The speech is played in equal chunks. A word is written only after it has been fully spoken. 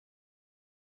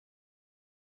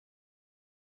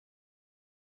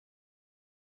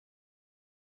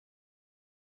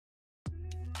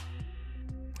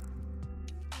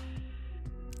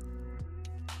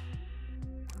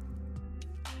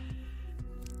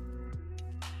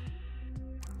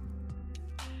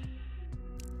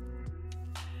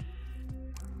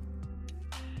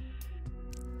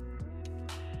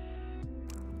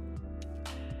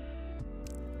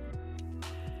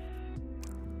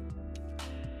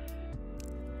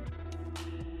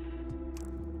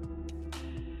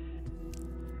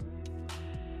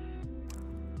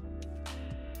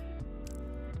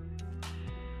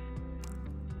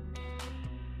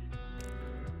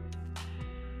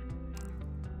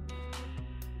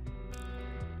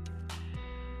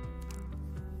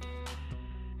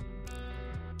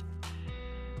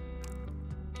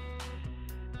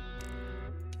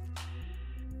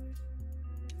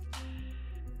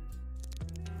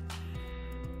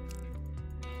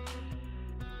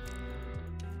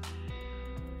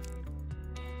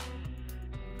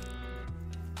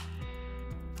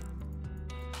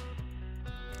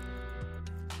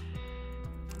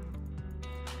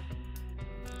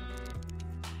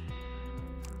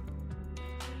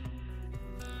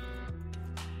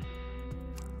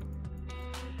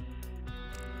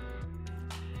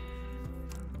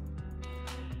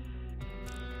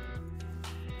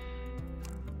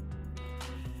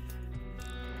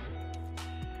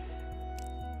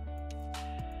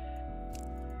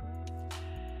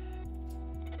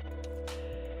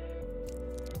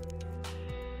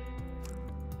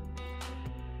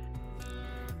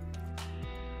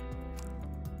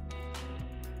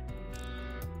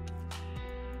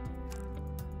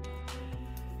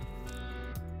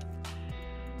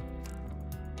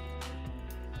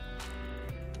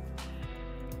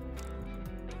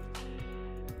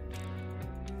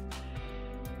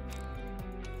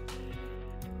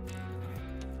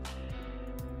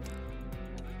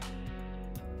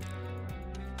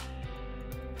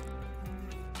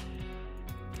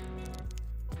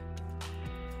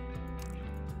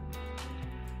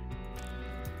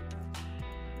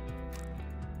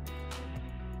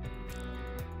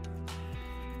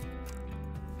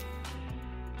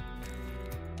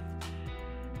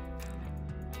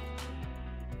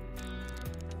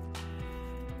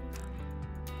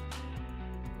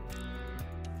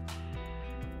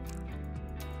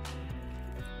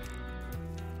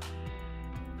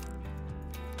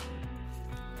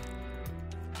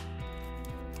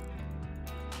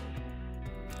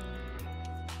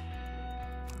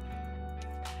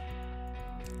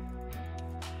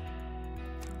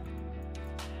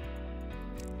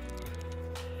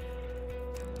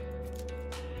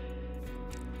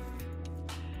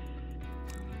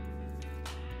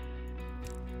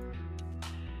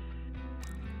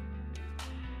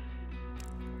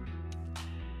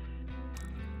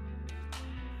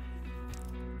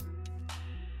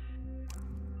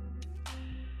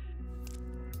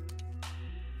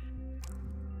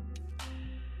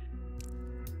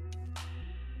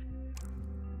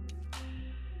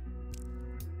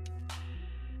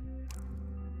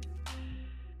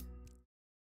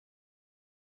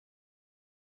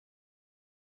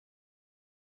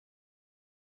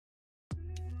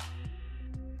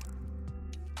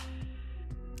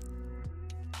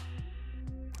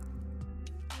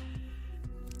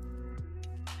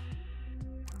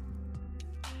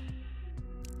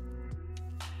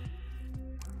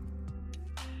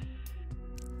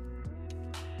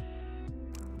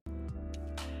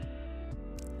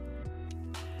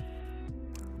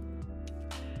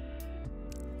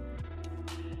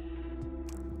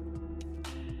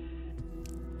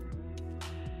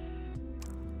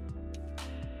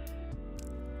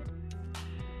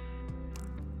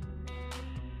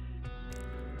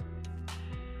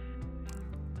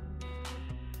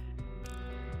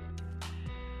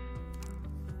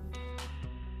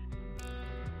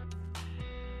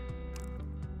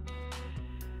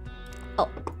Oh,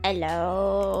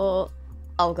 hello.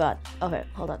 Oh god. Okay,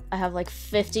 hold on. I have like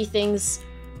 50 things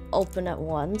open at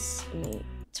once. Let me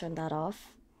turn that off.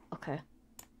 Okay.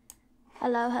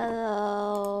 Hello,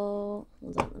 hello.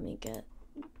 Hold on, let me get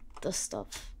the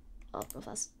stuff up real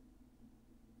fast.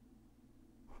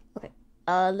 Okay.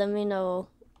 Let me know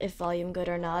if volume good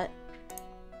or not.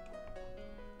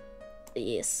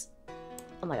 Yes.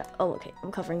 Oh my god. Oh, okay.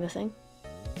 I'm covering the thing.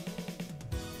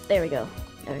 There we go.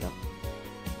 There we go.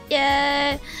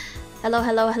 Yay! Hello,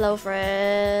 hello, hello,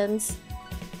 friends.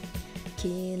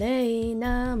 綺麗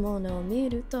なものを見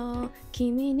ると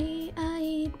君に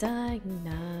会いたい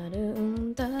なる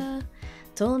んだ。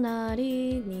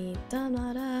隣にいた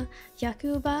なら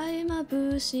100倍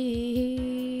眩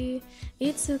しい。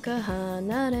いつか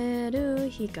離れる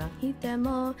日がいて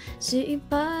も失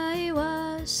敗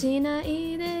はしな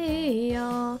いでいい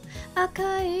よ。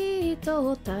赤い糸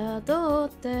をたどっ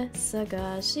て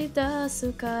探し出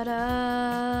すか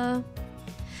ら。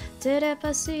テレ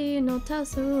パシーの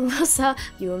数はさ、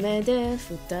夢で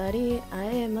二人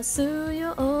会えます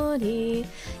ように。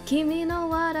君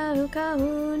の笑う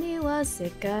顔には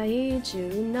世界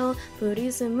中のプ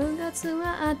リズムが詰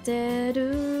まって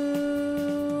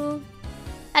る。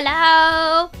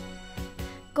Hello!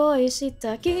 恋し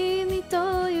た君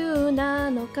という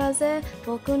名の風、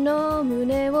僕の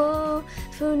胸を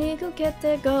振り抜け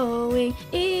て Going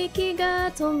息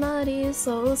が止まり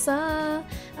そうさ。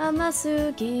甘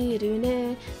すぎる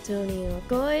ね鳥の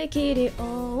声切り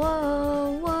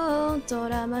Oh、ド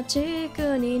ラマチッ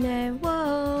クにね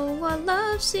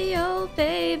Oh、Love しよう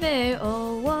baby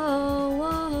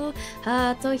Oh、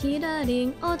ハート左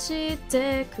に落ち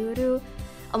てくる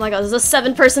Oh my god, this is a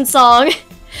 7-person song!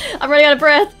 I'm running out of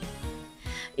breath!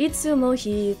 いつも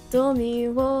瞳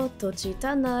を閉じ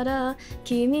たなら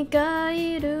君が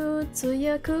いる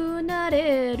強くな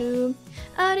れる。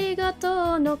ありが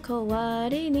とうの代わ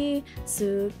りに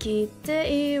好きって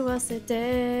言わせ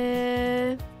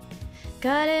て。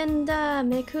カレンダー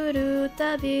めくる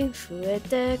たび増え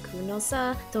てくの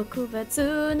さ特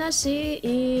別なシ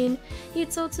ーン。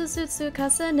一つずつ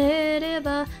重ねれ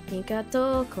ば二度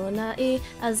と来ない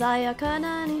鮮やか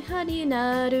な二葉に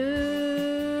な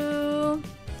る。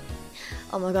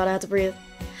Oh my god, I have to breathe.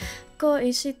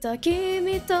 恋した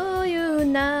君という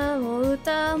名を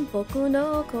歌う僕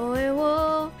の声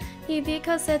を響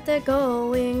かせて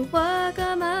Going わ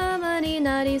がままに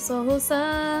なりそう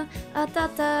さ。暖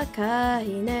かい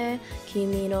ね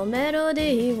君のメロ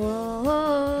ディー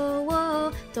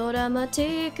をドラマチ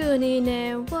ックに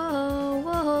ね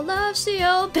Love し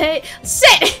よう Pay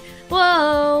Shit!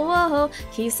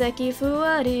 奇跡ふ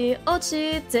わり落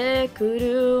ちてく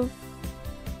る。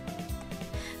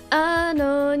あ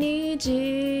の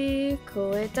虹越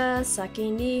えた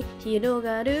先に広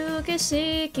がる景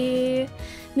色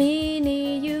見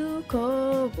に行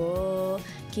こう。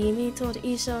君と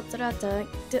一緒だった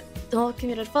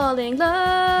君と Falling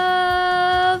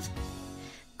Love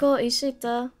恋し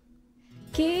た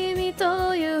君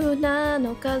という名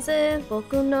の風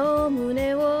僕の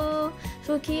胸を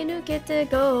吹き抜けて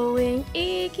Going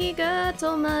息が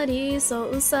止まりそ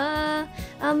うさ。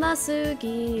甘す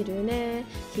ぎるね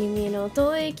君の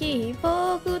吐息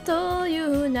僕とい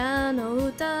う名の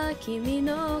歌君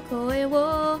の声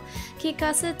を聞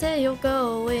かせてよ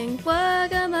Going わ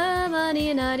がまま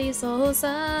になりそう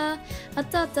さ。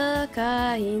暖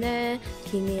かいね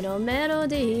君のメロ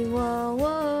ディーを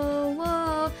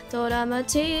ドラマ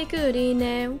チックに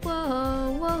ね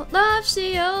Love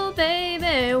しよう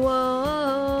baby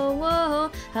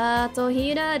ハート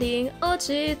左に落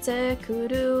ちてく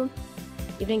る。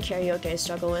Even karaoke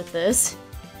struggle with this.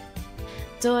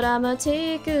 ドラマチ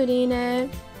ックにね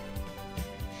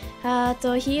ハー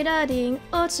ト左に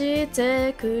落ち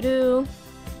てくる。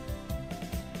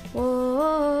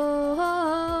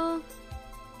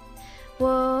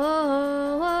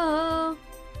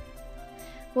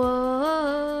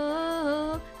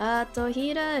ハート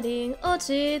左に落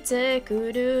ちて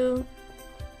くる。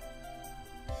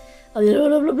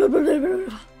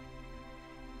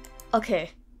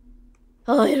Okay.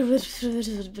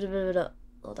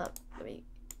 Hold up. Let me.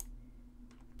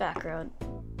 Background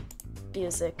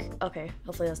music. Okay,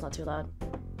 hopefully that's not too loud.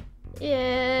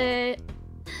 Yay!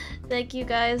 Thank you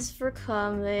guys for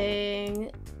coming.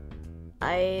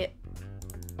 I'm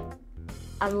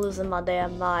losing my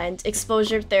damn mind.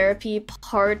 Exposure therapy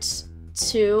part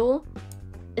 2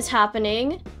 is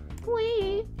happening.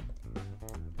 Whee!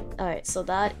 Alright, so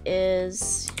that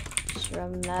is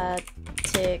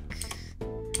dramatic.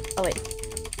 Oh wait,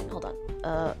 hold on.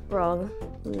 Wrong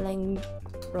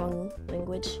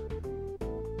language.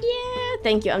 Yeah,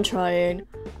 Thank you, I'm trying.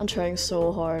 I'm trying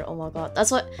so hard. Oh my god. I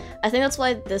think that's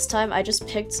why this time I just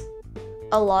picked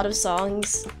a lot of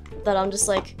songs that I'm just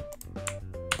like,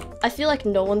 I feel like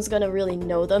no one's gonna really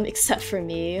know them except for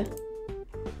me.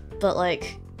 But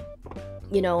like,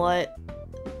 you know what?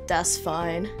 That's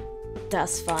fine.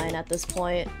 That's fine at this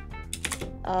point.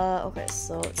 Okay,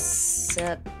 so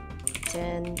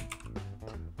Septentrion.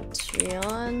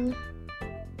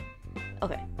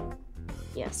 Okay.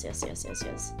 Yes.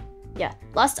 Yeah,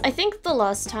 I think the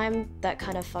last time that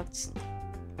kind of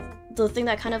the thing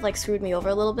that kind of like screwed me over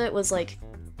a little bit was like,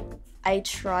 I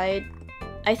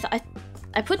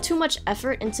put too much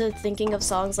effort into thinking of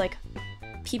songs like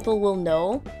people will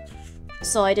know,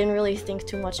 so I didn't really think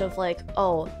too much of like,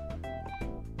 oh,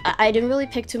 I didn't really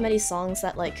pick too many songs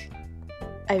that like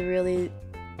I really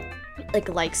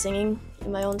like singing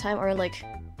in my own time or like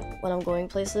when I'm going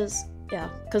places. Yeah,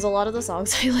 because a lot of the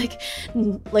songs I like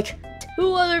 2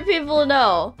 other people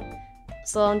know.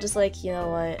 So I'm just like, you know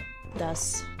what?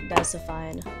 That's a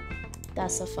fine.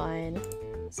 That's a fine.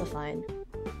 It's a fine.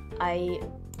 I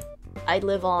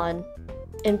live on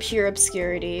in pure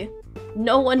obscurity.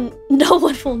 No one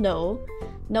will know.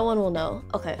 No one will know.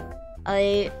 Okay.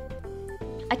 I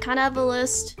kind of have a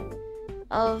list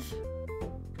of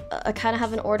I kind of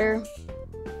have an order.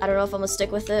 I don't know if I'm gonna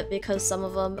stick with it because some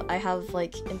of them I have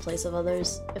like in place of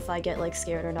others if I get like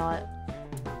scared or not.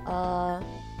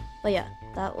 But yeah,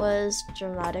 that was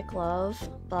Dramatic Love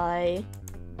by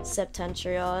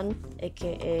Septentrion,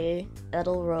 aka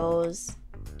Edelrose,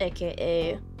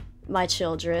 aka My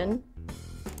Children.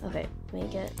 Okay, let me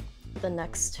get the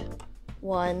next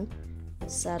one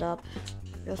set up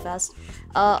real fast.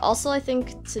 Also I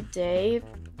think today,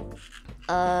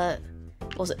 what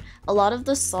was it? A lot of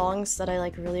the songs that I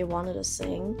like really wanted to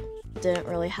sing didn't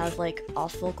really have like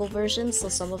off vocal versions, so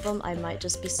some of them I might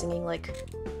just be singing like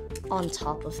on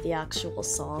top of the actual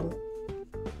song,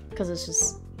 because it's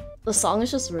just, the song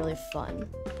is just really fun,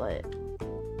 but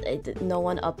no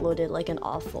one uploaded like an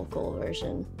off vocal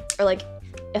version, or like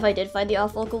if I did find the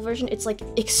off vocal version, it's like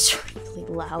extremely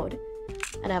loud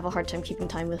and I have a hard time keeping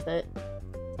time with it.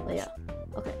 But yeah,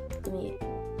 okay, let me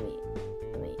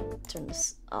turn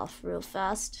this off real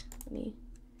fast.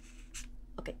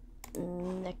 Okay,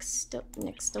 next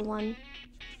one.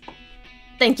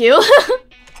 Thank you.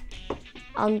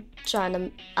 I'm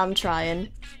trying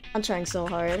so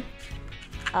hard.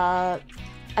 I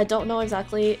don't know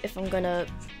exactly if I'm gonna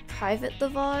private the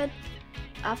VOD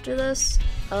after this,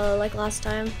 like last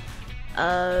time.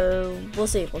 We'll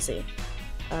see.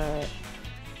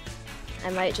 I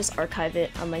might just archive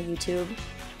it on my YouTube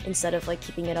instead of like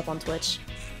keeping it up on Twitch.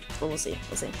 But we'll see.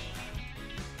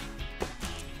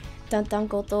 だんだん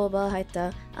言葉入っ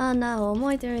たあんな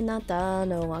思い出になった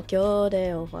のは今日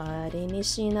で終わりに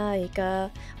しないか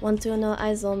One two の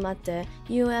合図を待って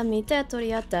夢見て取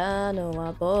り合ったの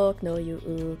は僕の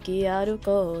勇気ある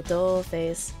行動フ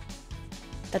ェイス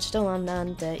立ち止まんな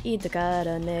んて言ったか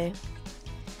らね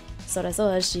それ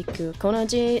ぞれしくこの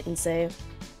人生素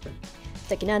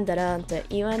敵なんだなんて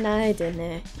言わないで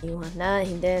ね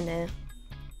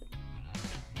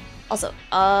Also,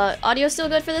 audio still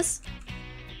good for this?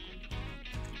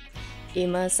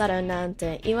 今更なん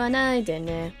て言わないで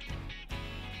ね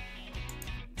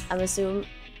I'm assume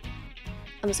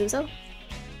so?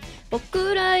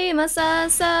 僕ら今さ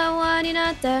さわに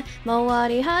なって回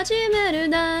り始める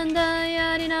だんだん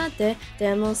やになって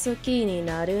でも好きに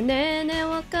なるねね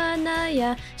わかんない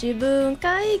や自分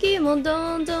会議も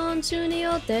どんどん中に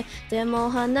よってでも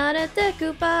離れて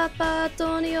くパパ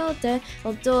とによって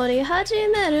踊り始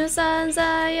める散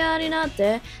々やになっ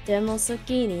てでも好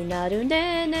きになる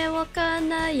ねねわかん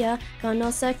ないやこの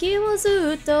先を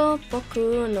ずっと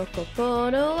僕の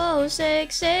心を shake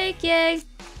shake yeah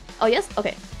Oh yes?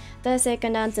 Okay大正解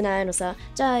なんてないのさ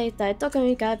じゃあ一体特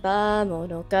に書いた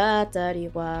物語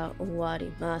は終わ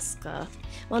りますか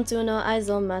One two の合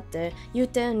図を待って言う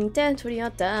点2点取り合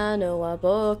ったのは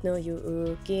僕の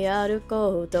勇気ある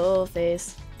行動フェイ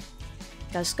ス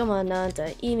かしこまなん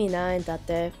て意味ないんだっ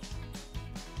て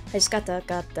はい仕方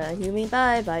かった夢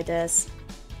バイバイです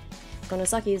この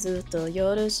先ずっと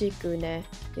よろしくね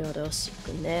よろし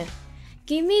くね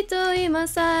君と今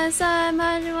さえさえ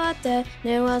交わって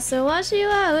ねわせわし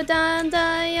はだん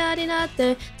だんやりなっ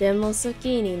てでも好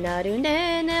きになる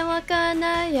ねねわかん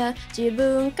ないや自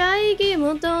分会議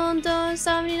もどんどん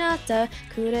寒になった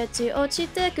くれち落ち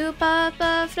てくパ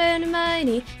パフレンド前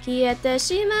に消えて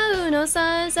しまうの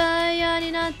さんざんや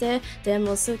になってでも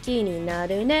好きにな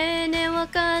るねねわ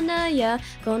かんないや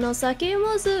この先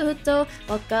もずっと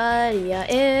分かり合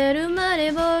えるま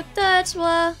で僕たち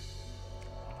は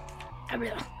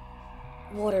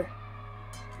Water.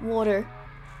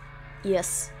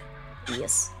 Yes.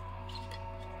 Yes.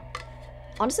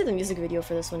 Honestly, the music video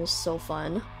for this one is so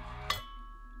fun.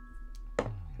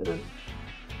 Hold on.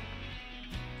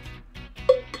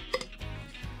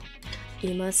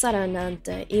 今更なん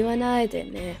て言わないで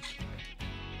ね。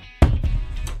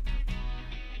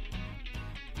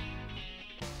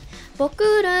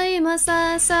僕ら今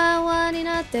ささわに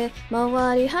なって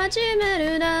回り始め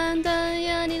るだんだん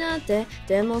嫌になって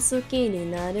でも好きに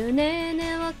なるね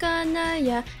ねわかんない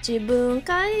や自分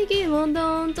会議も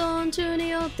どんどん中に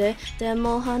よってで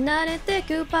も離れて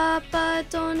くパパッ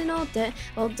トに乗って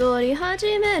踊り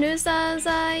始めるさ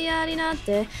さ嫌になっ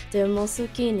てでも好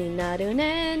きになる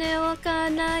ねねわか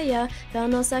んないやこ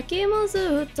の先も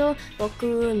ずっと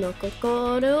僕の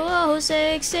心をシ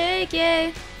ェイクシェイク、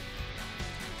yeah.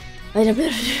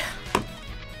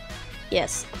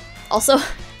 Yes. Also,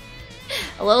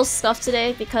 a little stuffed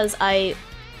today because I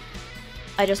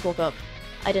just woke up.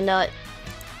 I did not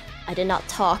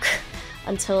talk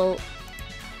until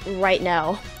right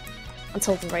now.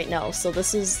 So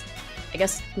this is, I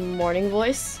guess, morning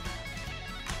voice.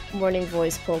 Morning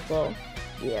voice Popo.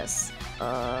 Yes.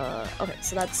 Okay,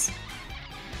 so that's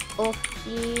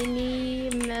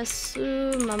Okini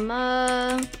Mesu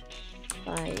Mama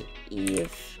by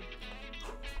Eve.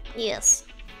 Yes.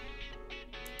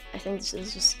 I think this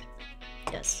is just...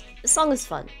 Yes. This song is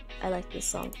fun. I like this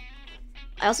song.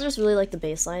 I also just really like the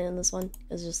bass line in this one.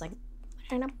 It's just like...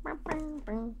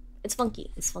 It's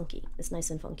funky. It's funky. It's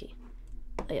nice and funky.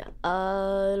 Oh, yeah.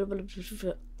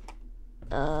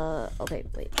 Okay,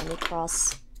 wait.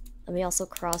 Let me also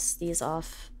cross these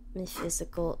off my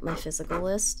physical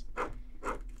list.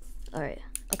 Alright.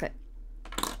 Okay.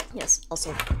 Yes.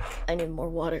 Also, I need more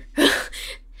water.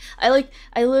 I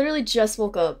literally just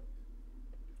woke up.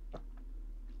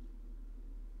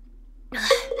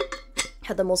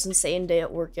 Had the most insane day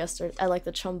at work yesterday. I like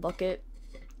the chum bucket.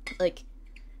 Like,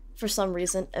 for some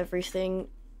reason, everything...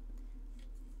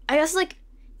 I guess, like,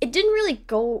 it didn't really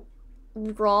go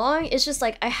wrong. It's just,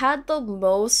 like, I had the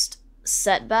most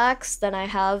setbacks that I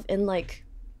have in, like,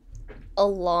 a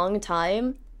long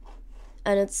time.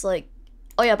 And it's like...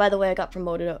 Oh yeah, by the way, I got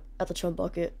promoted at the chum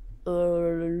bucket.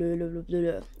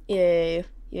 Yay,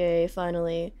 yay,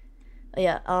 finally.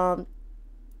 Yeah,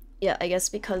 yeah, I guess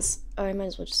because... Oh, I might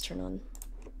as well just turn on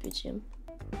BGM.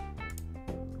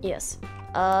 Yes.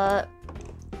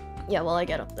 Yeah, well, I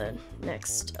get up the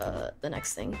next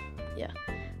thing. Yeah.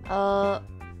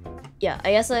 Yeah,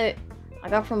 I guess I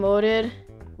got promoted.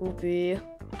 Whoopee.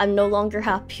 I'm no longer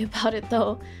happy about it,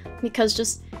 though, because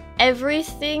just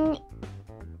everything,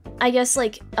 I guess,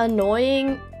 like,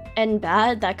 annoying and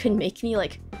bad that could make me,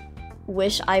 like,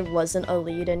 wish I wasn't a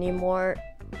lead anymore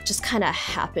just kind of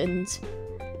happened.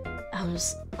 I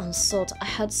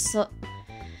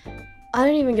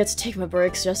didn't even get to take my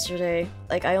breaks yesterday.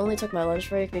 Like, I only took my lunch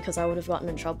break because I would have gotten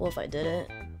in trouble if I didn't.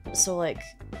 So, like,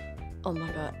 oh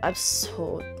my god, I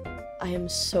am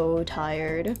so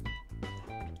tired.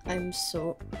 I'm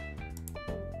so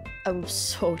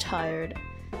tired.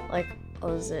 Like,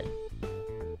 what was it?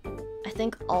 I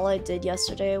think all I did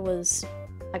yesterday was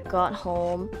I got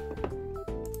home.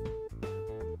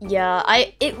 Yeah,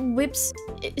 I hate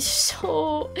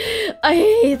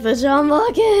the chum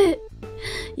bucket.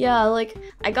 Yeah, like,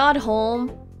 I got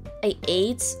home, I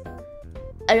ate,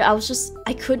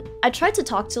 I tried to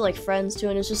talk to, like, friends too,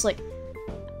 and it's just, like,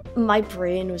 my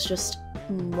brain was just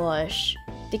mush.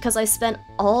 Because I spent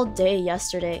all day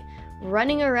yesterday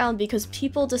running around because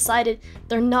people decided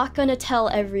they're not gonna tell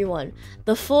everyone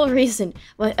the full reason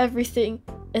why everything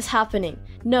is happening.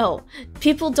 No,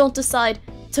 people don't decide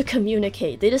to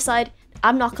communicate. They decide,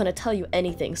 I'm not gonna tell you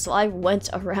anything, so I went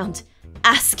around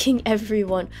asking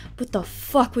everyone what the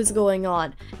fuck was going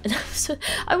on. And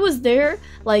I was there,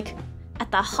 like,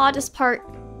 at the hottest part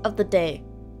of the day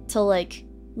till, like,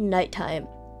 nighttime.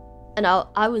 And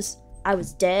I was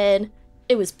dead.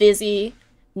 It was busy.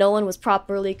 No one was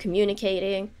properly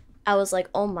communicating. I was like,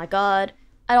 oh my god.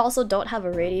 I also don't have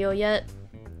a radio yet,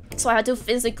 so I had to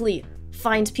physically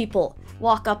find people,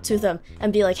 walk up to them,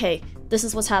 and be like, hey, this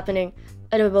is what's happening,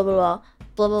 blah blah blah,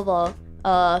 blah blah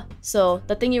blah. So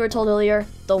the thing you were told earlier,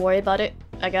 don't worry about it.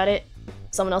 I got it.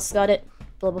 Someone else got it.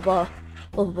 Blah blah blah,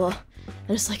 blah blah blah.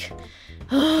 And it's like,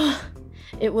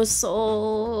 it was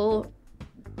so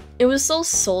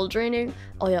soul draining.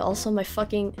 Oh yeah, also my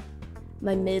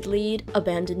mid lead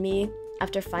abandoned me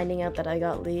after finding out that I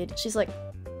got lead. She's like,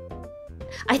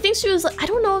 I think she was like, I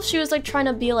don't know if she was like trying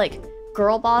to be like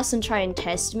girl boss and try and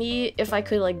test me if I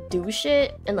could like do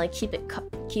shit and like keep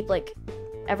like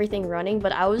everything running,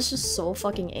 but I was just so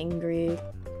fucking angry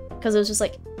because it was just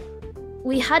like,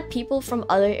 we had people from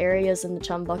other areas in the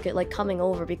chum bucket like coming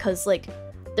over because like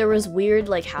there was weird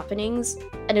like happenings,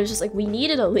 and it was just like we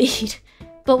needed a lead,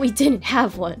 but we didn't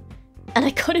have one. And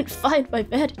I couldn't find my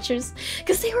managers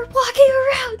because they were walking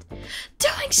around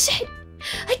doing shit.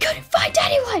 I couldn't find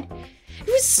anyone. It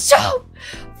was so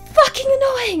fucking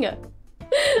annoying.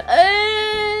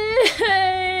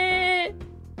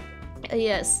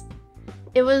 Yes,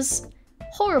 it was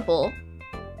horrible.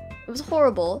 It was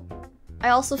horrible. I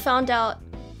also found out,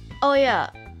 oh yeah,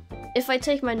 if I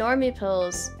take my normie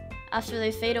pills after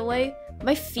they fade away,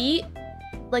 my feet,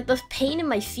 like the pain in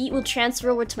my feet will transfer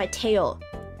over to my tail.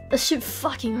 That shit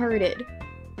fucking hurted.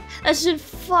 That shit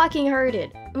fucking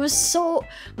hurted. It was so,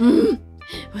 it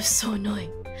was so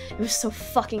annoying. It was so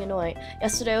fucking annoying.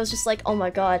 Yesterday I was just like, oh my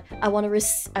god, I want to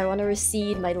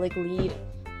recede my like lead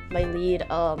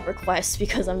request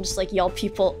because I'm just like, y'all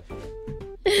people.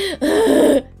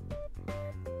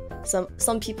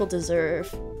 Some people deserve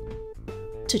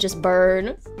to just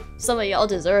burn. Some of y'all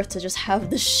deserve to just have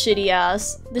the shitty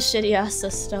ass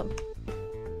system.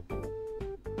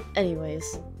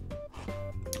 Anyways,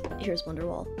 here's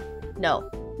Wonderwall. No,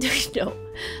 no.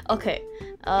 Okay.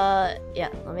 Yeah.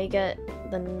 Let me get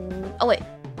the. Oh wait.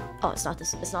 Oh, it's not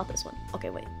this. It's not this one. Okay,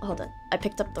 wait. Hold on. I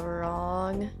picked up the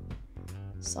wrong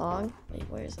song. Wait,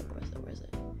 where is it? Where is it? Where is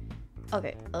it?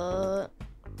 Okay.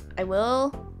 I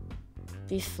will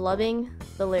be flubbing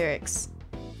the lyrics,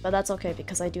 but that's okay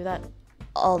because I do that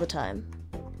all the time.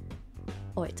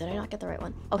 Oh wait, did I not get the right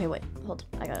one? Okay, wait. Hold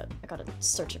on. I gotta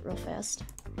search it real fast.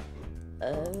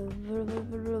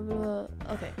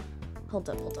 Okay. Hold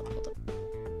up.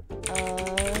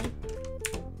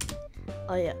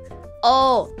 Oh yeah.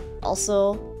 Oh!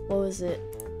 Also, what was it?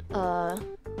 I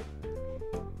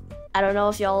don't know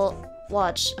if y'all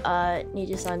watch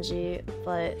Nijisanji,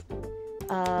 but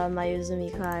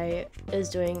Mayuzumi Kai is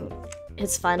doing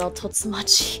his final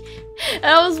Totsumachi. And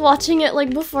I was watching it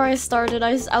like before I started.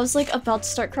 I was like about to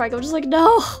start crying. I was just like,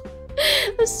 no!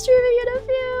 I'm streaming it of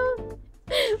you!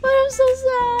 But I'm so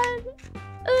sad!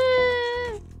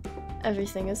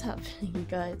 Everything is happening, you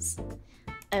guys.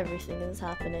 Everything is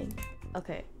happening.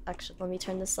 Okay, actually, let me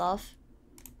turn this off.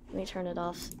 Let me turn it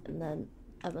off, and then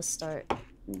I must start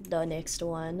the next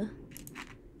one.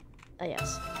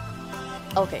 Yes.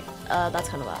 Okay, that's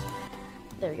kind of loud.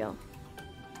 There we go.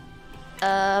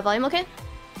 Volume okay?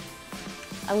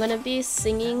 I'm gonna be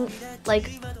singing, like,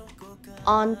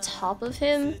 on top of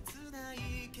him.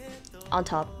 On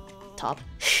top.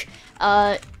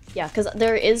 Yeah, because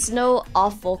there is no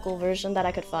off-vocal version that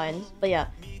I could find. But yeah,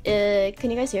 can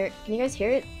you guys hear it? Can you guys hear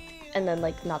it? And then,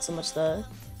 like, not so much I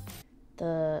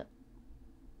don't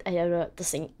know, the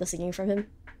singing from him.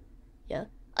 Yeah,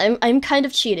 I'm kind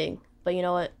of cheating, but you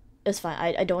know what? It's fine.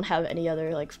 I don't have any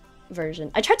other like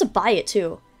version. I tried to buy it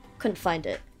too, couldn't find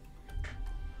it.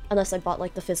 Unless I bought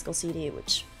like the physical CD,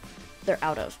 which they're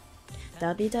out of.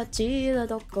 旅立ちは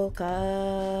どこ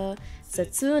か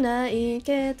切ない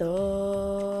け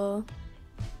ど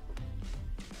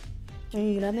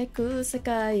揺めく世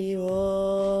界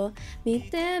を見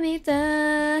てみ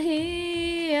た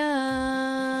い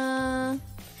や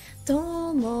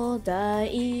灯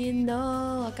台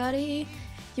の明かり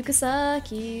行く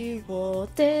先を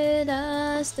照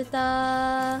らして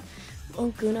た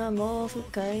僕らも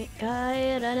深い帰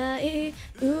らない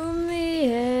海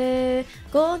へ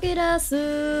こぎ出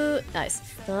すナイ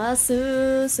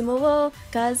ス進もう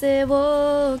風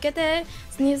を受けて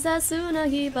にさすな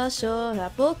ぎ場所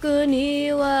が僕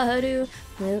にはある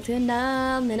手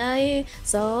なめない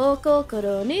そう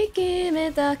心に決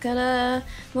めたから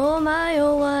もう迷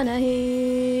わな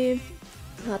い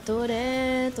後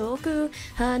で遠く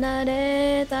離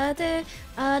れたて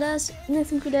嵐に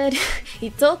くれる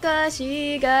人か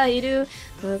しがいる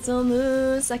望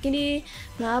む先に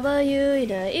まばゆい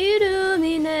なイル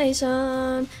ミネーシ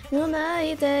ョンが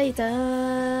泣いていた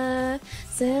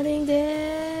Sailing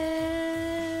day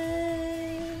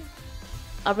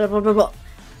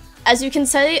As you can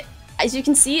see,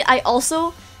 I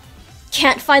also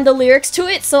can't find the lyrics to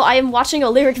it, so I am watching a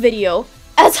lyric video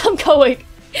as I'm going.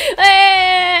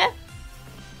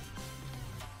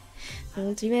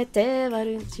 初めて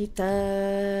割るした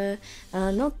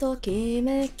あのとき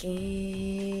め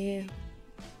き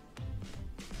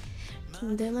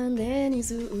でまでに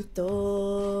ずっ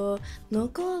と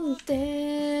残っ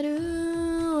てる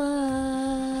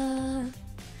わ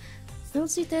そ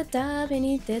して旅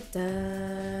に出た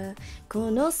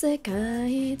この世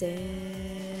界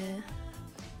で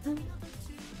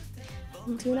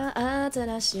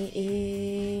新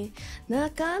しい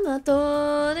仲間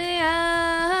と出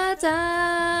会っ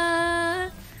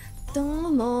た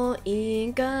思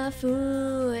いが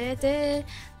増えて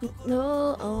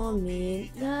のを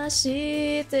見出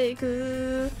してい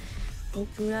く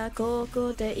僕らこ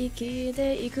こで生き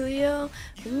ていくよ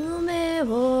夢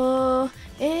を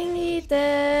描い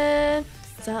て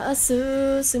さあ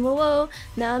進もう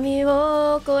波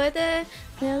を越えて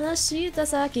目指した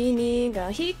先に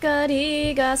が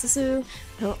光が差す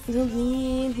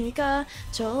何か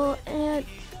超え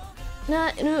な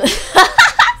い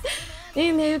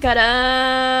見るか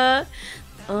ら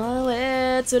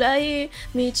辛い道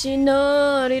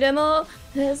のりでも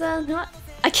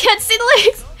I can't see the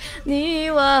legs に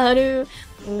わる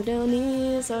腕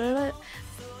にそれら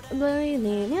上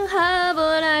にハーボ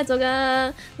ライト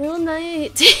が泣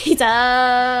いてい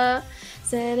た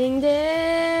Setting day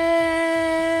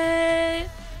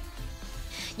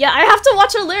Yeah, I have to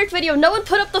watch a lyric video. No one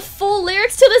put up the full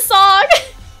lyrics to this song.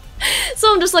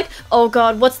 So I'm just like, oh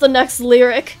god, what's the next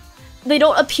lyric? They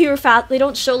don't appear fast. They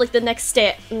don't show like the next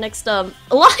line.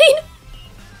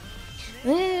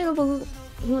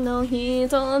 の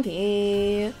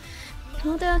瞳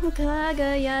普段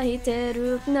輝いて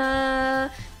る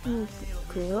な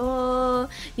僕を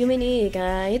夢に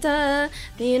描いた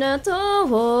港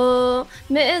を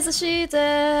目指し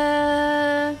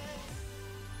て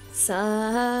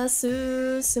さあ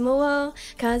進もう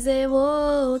風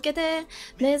を受けて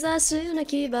目指すな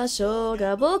き場所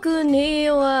が僕に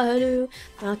ある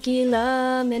諦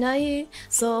めない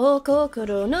そう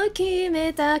心の決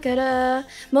めたから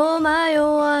もう迷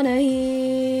わな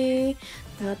い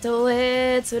たと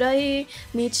え辛い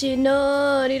道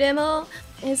のりでも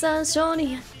山頂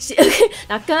に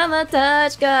仲間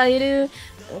たちがいる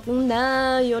こん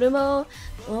な夜も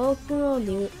奥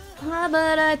にハー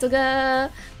バーライト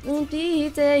が見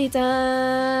ていた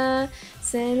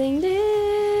Sailing days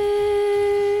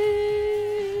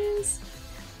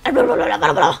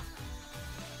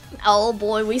Oh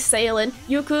boy, we sailing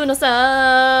Yukuno-sa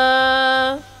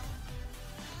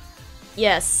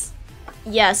Yes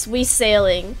Yes, we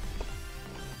sailing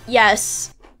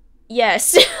Yes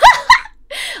Yes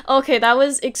Okay, that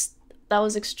was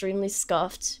extremely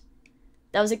scuffed.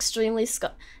 That was extremely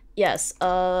scuffed. Yes,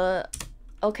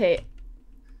 okay.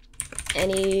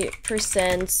 Any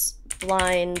percent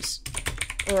blind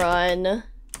run.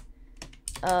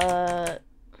 Oh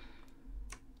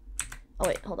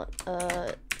wait, hold on.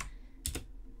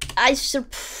 I should.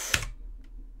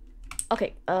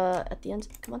 Okay, at the end,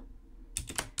 come on.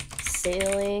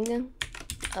 Sailing.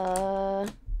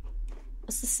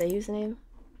 What's the Seiyu's name?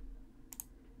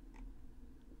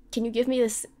 Can you give me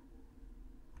this?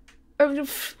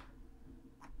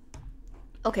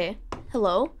 Okay.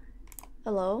 Hello?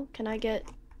 Hello? Can I get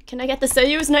the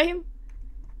Seiyu's name?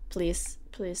 Please,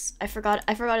 please. I forgot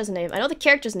his name. I know the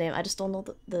character's name, I just don't know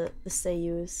the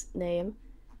Seiyu's name.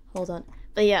 Hold on.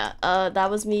 But yeah, that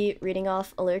was me reading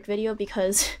off a lyric video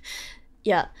because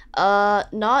yeah,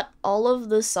 not all of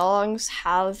the songs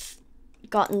have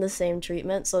gotten the same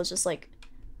treatment, so it's just like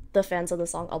the fans of the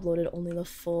song uploaded only the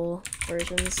full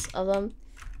versions of them.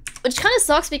 Which kind of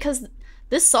sucks because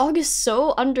this song is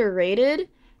so underrated,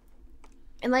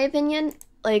 in my opinion.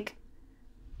 Like,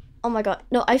 oh my god.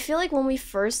 No, I feel like when we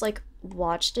first, like,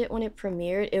 watched it when it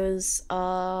premiered, it was,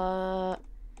 oh,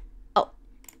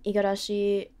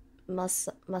 Igarashi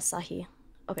Masahi.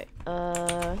 Okay,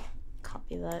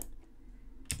 copy that.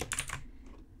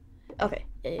 Okay,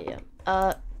 yeah.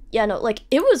 Yeah, no, like,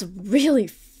 it was really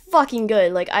fucking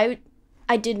good. Like, I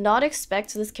did not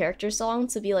expect this character song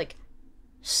to be, like,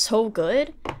 so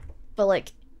good, but,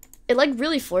 like, it, like,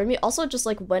 really floored me. Also, just,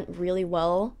 like, went really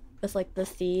well with, like, the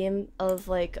theme of,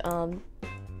 like, of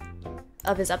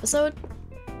his episode.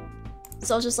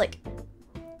 So I was just, like,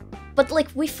 but, like,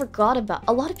 we forgot about,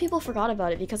 a lot of people forgot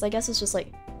about it because I guess it's just,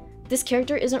 like, this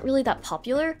character isn't really that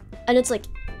popular, and it's, like,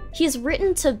 he's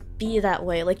written to be that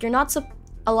way. Like, you're not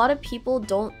a lot of people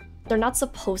don't, they're not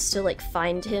supposed to, like,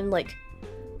 find him, like,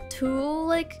 too,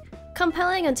 like,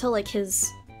 compelling until, like,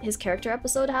 his character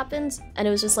episode happens, and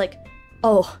it was just like,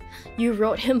 oh, you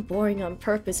wrote him boring on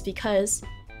purpose because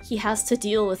he has to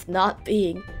deal with not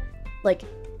being, like,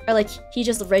 or, like, he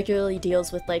just regularly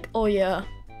deals with, like, oh yeah,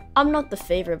 I'm not the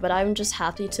favorite, but I'm just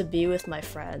happy to be with my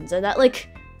friends, and that, like,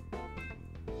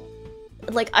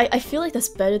 I feel like that's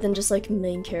better than just, like,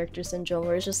 main character syndrome,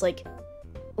 where it's just, like,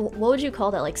 what would you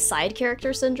call that, like, side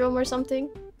character syndrome or something?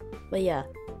 But yeah,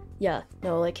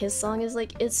 no, like, his song is,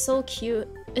 like, it's so cute,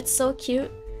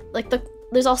 like,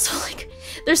 there's also, like,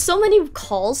 there's so many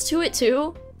calls to it,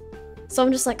 too, so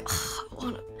I'm just like,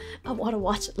 oh, I wanna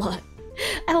watch it live.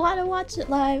 I wanna watch it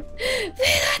live.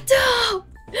 Minato!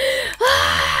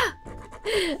 Ah!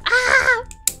 Ah!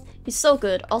 He's so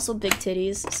good. Also big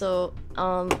titties, so,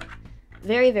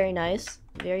 very, very nice.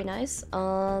 Very nice.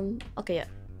 Okay, yeah.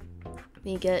 Let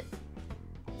me get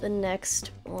the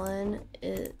next one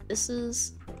is, this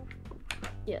is,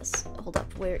 yes, hold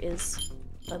up, where is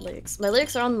my lyrics? My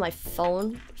lyrics are on my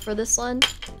phone for this one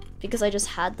because I just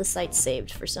had the site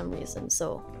saved for some reason.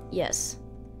 So yes,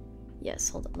 yes,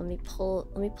 hold up, let me pull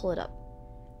it up.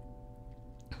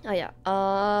 Oh yeah,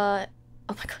 oh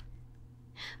my god,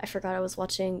 I forgot I was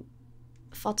watching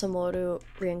Fatamoru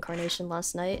Reincarnation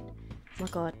last night. Oh my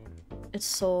god, it's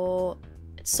so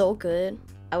good.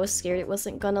 I was scared it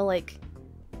wasn't gonna like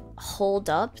hold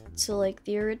up to like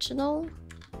the original,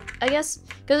 I guess,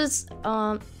 because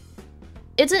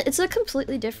it's a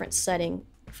completely different setting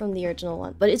from the original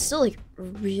one, but it's still like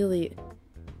really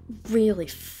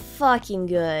fucking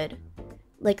good.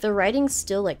 Like the writing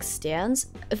still like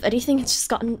stands. If anything, it's just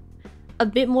gotten a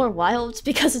bit more wild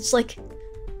because it's like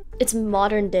it's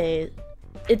modern day.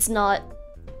 It's not,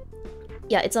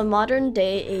 yeah, it's a modern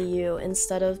day AU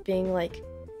instead of being like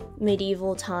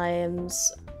medieval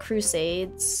times,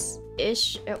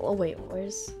 Crusades-ish. Oh wait,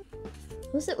 was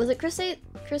it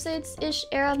Crusades-ish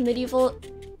era? Medieval? I'm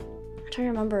trying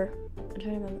to remember.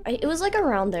 It was like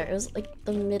around there. It was like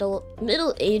the Middle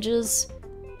Ages,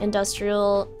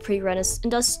 industrial,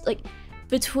 pre-Renaissance, like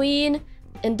between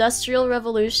Industrial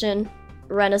Revolution,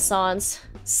 Renaissance,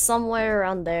 somewhere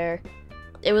around there.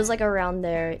 It was like around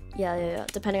there. Yeah,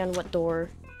 depending on what door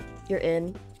you're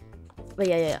in. But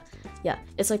yeah.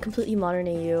 It's like completely modern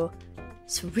AU.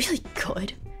 It's really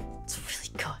good. It's really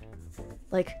good.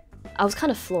 Like, I was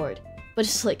kind of floored. But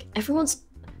it's like, everyone's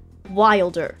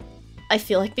wilder, I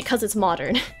feel like, because it's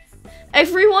modern.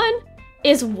 Everyone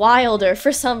is wilder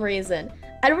for some reason.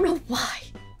 I don't know why.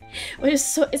 But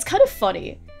it's kind of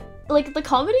funny. Like, the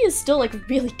comedy is still like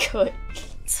really good.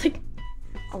 It's like,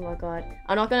 oh my god.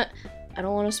 I don't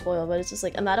want to spoil, but it's just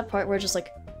like, I'm at a part where it's just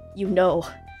like, you know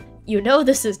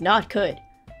this is not good.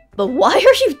 But why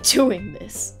are you doing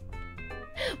this?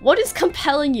 What is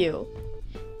compelling you?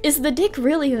 Is the dick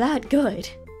really that good?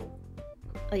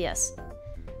 Oh yes.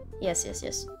 Yes.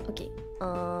 Okay.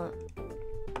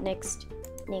 Next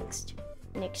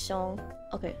song.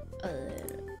 Okay.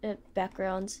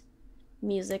 Backgrounds.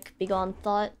 Music. Begone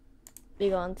Thought.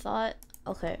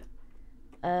 Okay.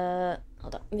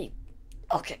 Hold on.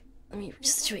 Let me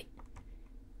just wait.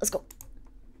 Let's go.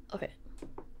 Okay.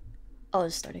 Oh,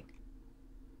 it's starting.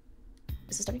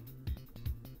 Is it starting?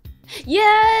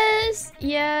 Yes!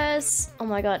 Oh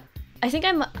my god. I think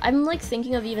I'm like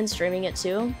thinking of even streaming it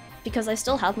too, because I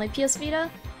still have my PS Vita,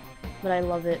 but I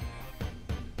love it.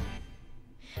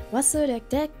 忘れ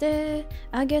てて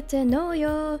あげての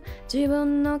よ自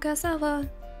分の傘は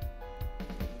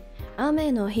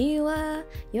雨の日は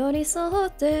寄り添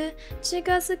って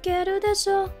近づけるでし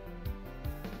ょ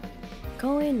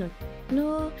恋の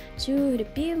チューリ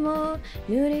ップも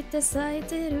濡れて咲い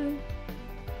てる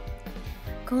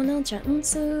このチャン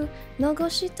ス逃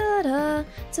したら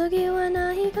次は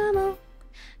ないかも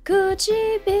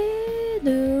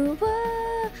唇は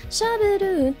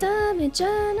喋るためじ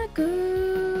ゃな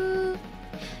く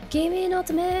君の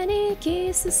ために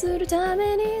キスするた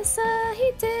めに咲い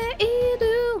てい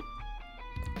る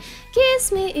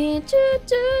Kiss me,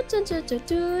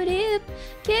 tulip.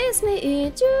 Kiss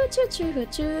me,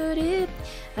 tulip.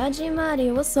 始まり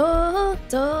をそっ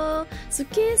と好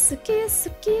き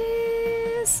Kiss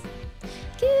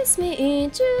me,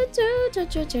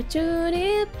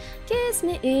 tulip. Kiss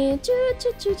me,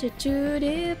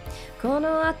 tulip. こ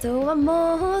の後は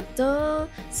もっと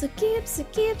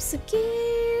skip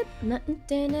なん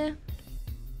てね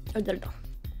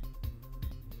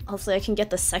Hopefully I can get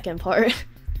the second part.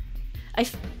 I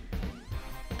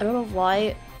don't know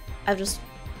why this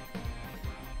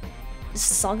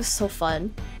song is so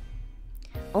fun.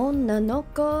 女の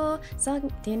子さっ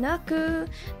てなく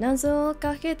謎を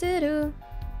かけてる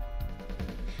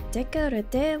手から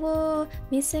手を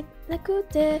見せなく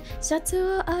てシャ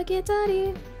ツをあげた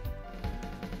り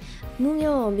無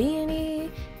曜日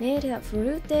に寝りゃふ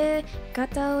るって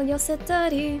肩を寄せた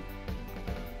り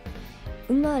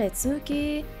生まれつ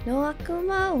きの悪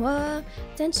魔は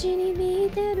天使に見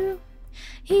てる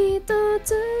一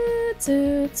つ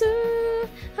ずつ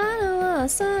花は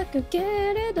咲くけ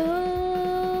れ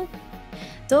ど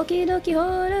時々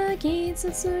ほら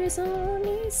傷つりそう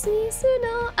にスイス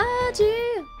の味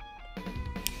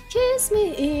Kiss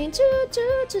me,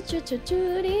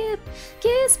 tulip.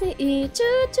 Kiss me,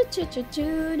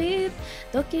 tulip.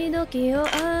 時々を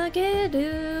あげ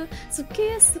る好き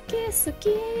Kiss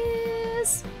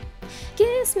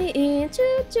me,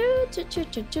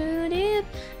 tulip.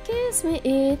 Kiss me,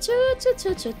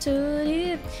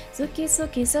 tulip. 好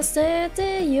きさせ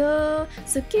てよ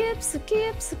Skip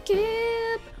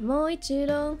もう一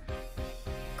度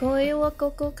恋は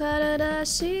ここからだ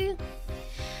し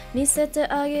見せて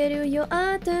あげるよ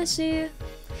私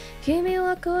君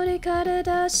はこれから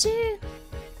だし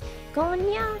こ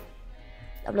にゃ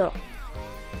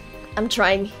I'm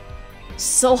trying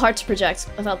so hard to project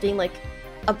without being like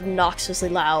obnoxiously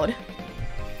loud.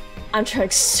 I'm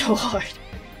trying so hard.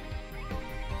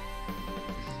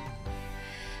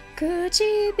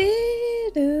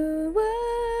 唇は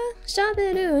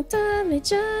喋るため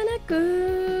じゃな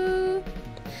く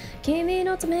君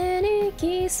のために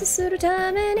キスする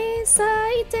ために咲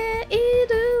いてい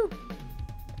る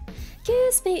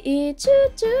Kiss me,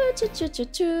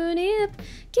 tulip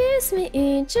Kiss me,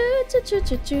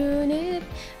 tulip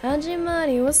始ま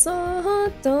りはそ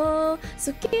っと好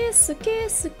き好き好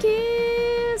き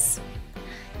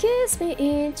Kiss me,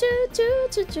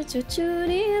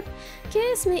 tulip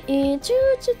Kiss me,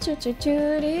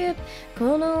 tulip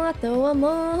この後は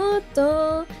もっ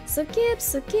とスキップ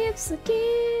スキップスキッ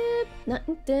プなん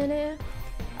てね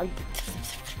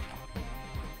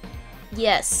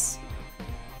Yes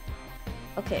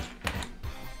Okay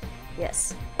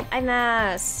Yes I'm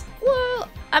ass Woo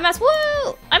I'm ass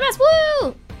woo I'm ass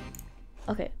woo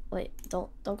Okay wait don't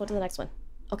go to the next one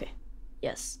Okay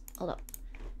Yes hold up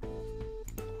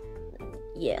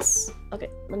Yes Okay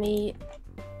let me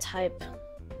type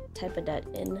that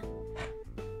in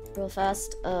real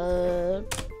fast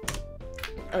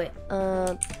okay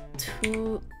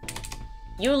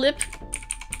tulip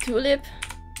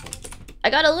I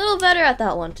got a little better at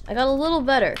that one. I got a little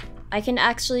better. I can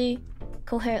actually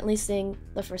coherently sing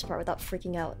the first part without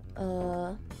freaking out.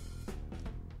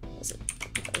 Is it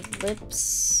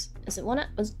lips? Is it one? I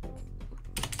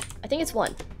think it's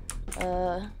one.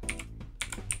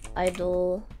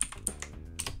 Idol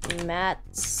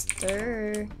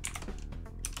master.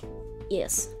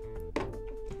 Yes.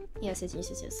 Yes.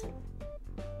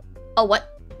 Oh,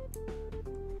 what?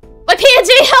 My PNG,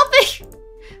 help me!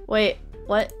 Wait,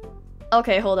 what?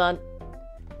 Okay, hold on.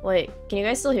 Wait, can you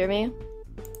guys still hear me?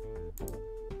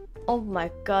 Oh my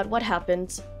god, what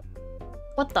happened?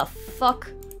 What the fuck?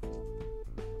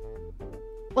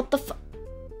 What the fu-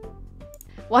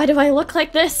 Why do I look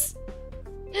like this?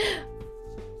 You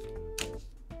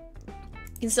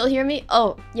can still hear me?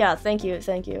 Oh, yeah, thank you.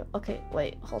 Okay,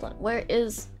 wait, hold on. Where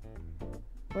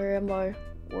am I?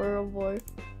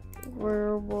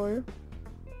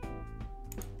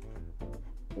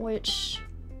 Which...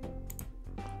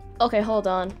 Okay, hold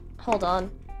on.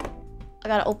 I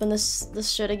gotta open this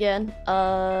shit again.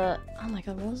 Oh my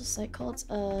god, what was the site called?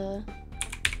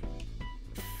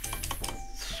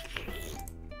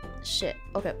 Shit.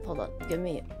 Okay, hold on. Give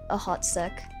me a hot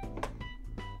sec.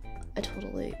 I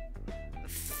totally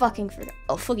fucking forgot.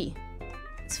 Oh, Foogie.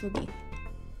 It's Foogie.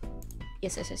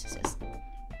 Yes.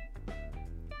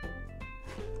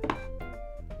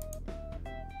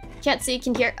 Can't see,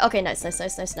 can hear. Okay, nice.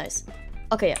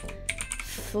 Okay, yeah.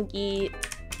 Foogie.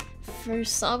 For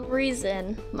some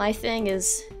reason, my thing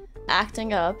is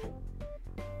acting up.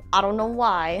 I don't know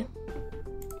why.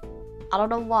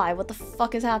 What the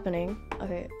fuck is happening?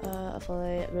 Okay,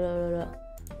 apply.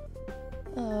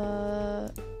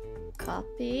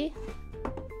 Copy.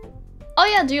 Oh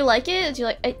yeah, do you like it? Do you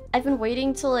like? I've been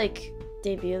waiting to like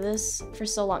debut this for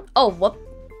so long. Oh, whoop.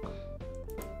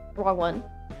 Wrong one.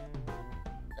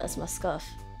 That's my scuff.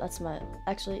 That's my.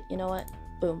 Actually, you know what?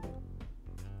 Boom.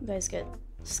 You guys get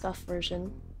scuff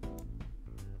version.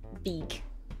 Beak.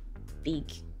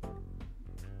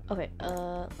 Okay,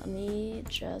 let me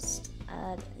just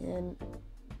add in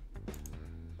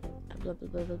blah blah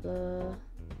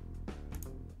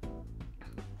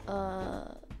blah.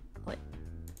 Wait,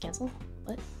 cancel?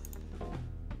 What?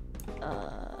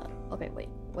 Okay, wait,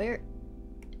 where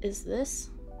is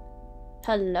this?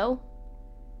 Hello?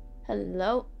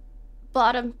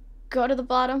 Bottom, go to the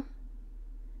bottom.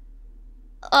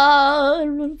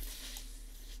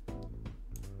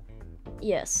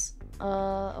 Yes.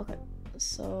 Okay.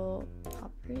 So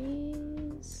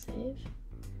properties, save.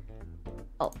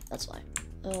 Oh, that's why.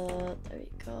 There you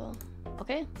go.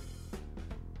 Okay.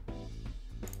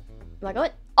 Am I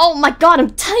going? Oh my god,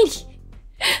 I'm tiny!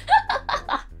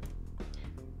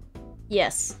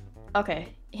 Yes. Okay,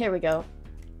 here we go.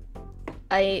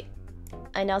 I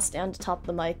now stand atop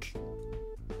the mic.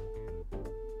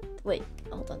 Wait,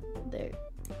 hold on.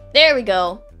 There we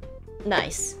go.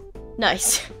 Nice.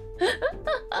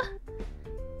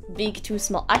 Big too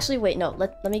small. Actually, wait, no.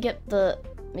 Let me get the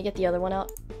other one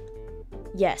out.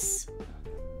 Yes.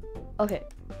 Okay.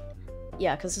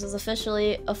 Yeah, because this is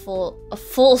officially a full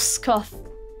scuff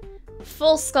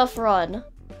run.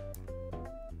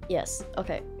 Yes.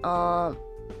 Okay.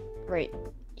 Right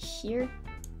here.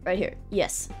 Right here.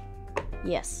 Yes.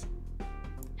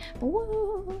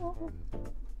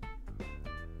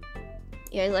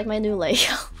 You guys like my new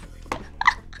layout?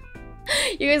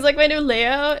 You guys like my new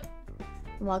layout?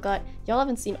 Oh my god, y'all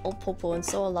haven't seen old Popo in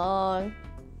so long.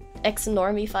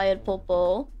 Ex-normified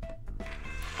Popo.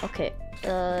 Okay,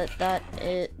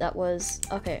 that was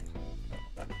okay.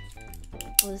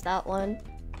 What was that one?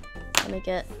 Let me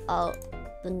get out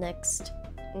the next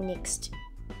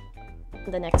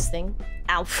thing.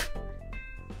 Ow.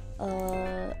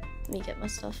 Let me get my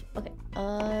stuff. Okay.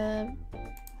 Oh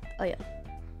yeah.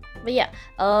 But yeah.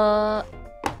 I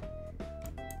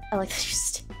like that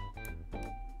just.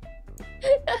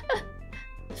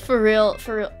 For real.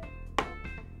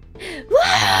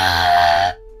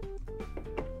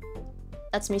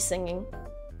 That's me singing.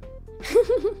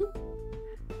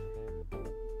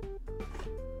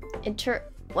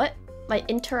 What? My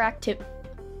interactive.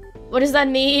 What does that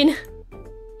mean?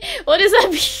 What does that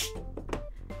mean?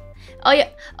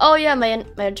 Oh yeah, my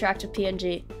interactive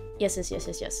PNG. Yes.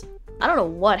 I don't know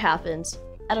what happened.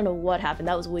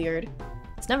 That was weird.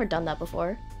 It's never done that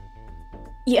before.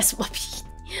 Yes,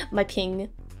 my ping.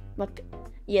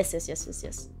 Yes.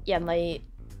 Yeah, my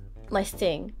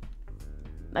thing.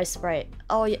 My sprite.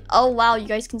 Oh yeah. Oh wow, you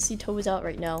guys can see Toes Out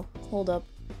right now. Hold up.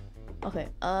 Okay,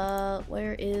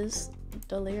 where is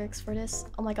the lyrics for this?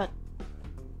 Oh my god.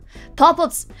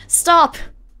 Pop-ups! Stop!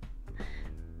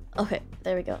 Okay,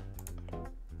 there we go.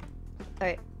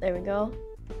 Alright, there we go.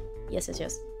 Yes.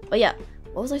 Oh yeah,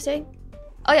 what was I saying?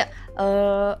 Oh yeah,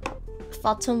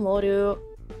 Fatamoru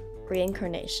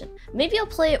Reincarnation. Maybe I'll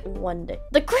play it one day.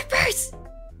 The Grippers!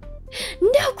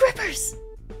 No Grippers!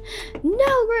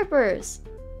 No Grippers!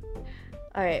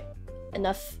 Alright,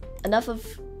 enough of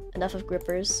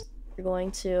Grippers. We're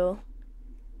going to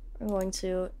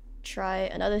try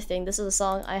another thing. This is a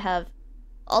song I have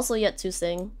also yet to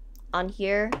sing on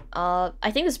here.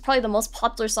 I think this is probably the most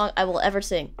popular song I will ever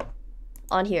sing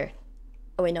on here.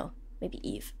 Oh wait, no, maybe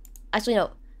Eve. Actually,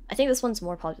 no. I think this one's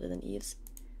more popular than Eve's.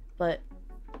 But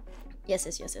yes.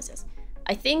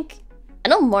 I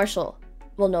know Marshall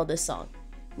will know this song.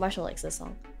 Marshall likes this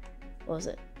song. What was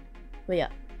it? But yeah.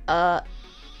 I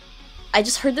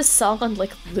just heard this song on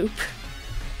like loop.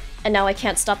 And now I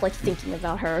can't stop like thinking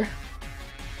about her.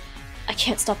 I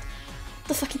can't stop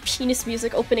the fucking penis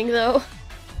music opening though.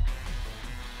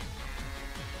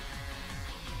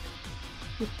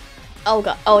 Oh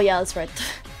god. Oh yeah, that's right.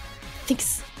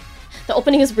 The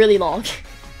opening is really long.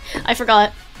 I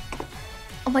forgot.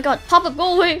 Oh my god, pop-up,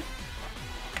 go away!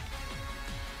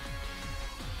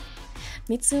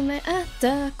 見つめ合っ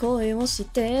た声をし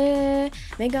て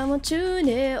目が夢中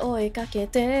で追いかけ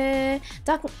て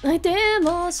泣いて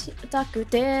もしたく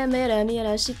てメラメ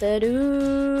ラして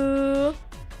る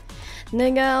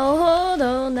願うほ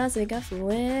どなぜが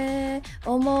増え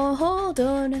思うほ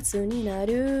ど夏にな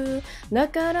るだ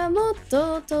からもっ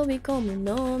と飛び込む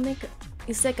の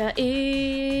世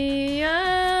界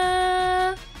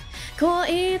や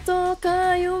恋と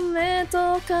か夢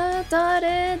とか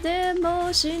誰で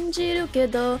も信じるけ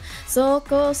どそ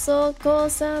こそこ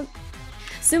さ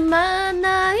すま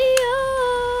ないよ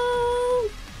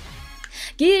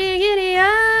ギリギリい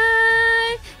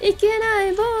けな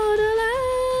いボーダーラ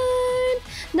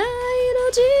インない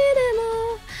の字でも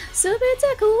全て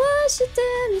壊して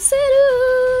みせる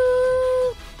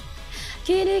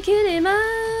キリキリ前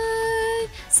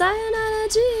さよなら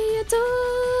ジエと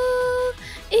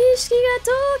意識が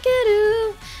溶け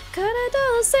る体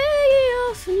を制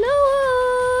御オフの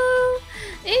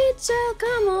いっちゃうか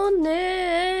も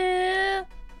ね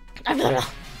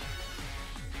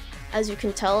As you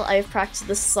can tell, I've practiced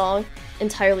this song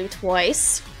entirely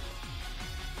twice.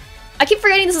 I keep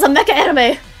forgetting this is a mecha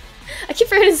anime!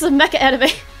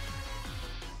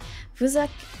ふざ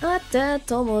け合った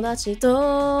友達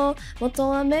と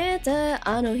求めた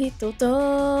あの人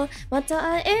とまた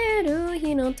会える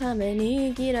日のため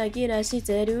にギラギラし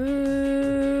て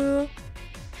る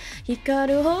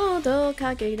光るほど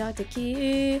影が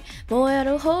的燃え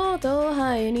るほど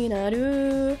灰にな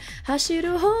る走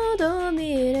るほど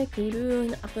見えてく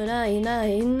る危ないな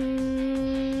い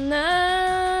ん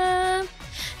な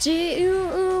自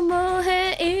由も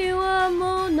平和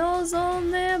も望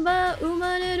めば生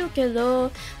まれるけ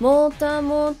どもた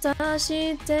もた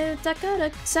してたか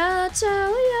ら腐っちゃう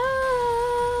よ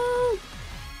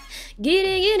ギ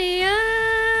リギリ危ない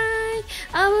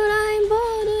ボ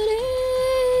ール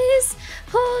です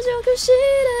補助し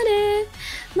られ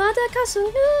また加速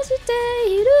して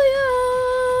いるよ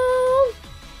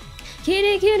ギ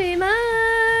リギリ前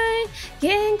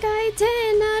限界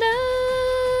点なら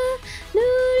塗り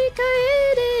替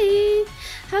えでいい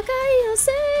破壊の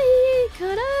せいか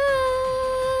ら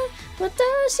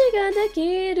私がで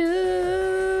きる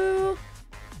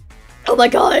Oh my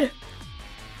god!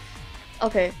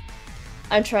 Okay,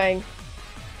 I'm trying.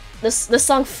 This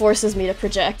song forces me to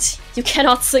project. You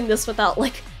cannot sing this without,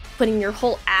 like, putting your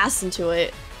whole ass into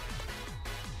it.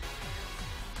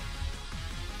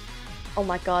 Oh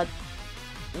my god.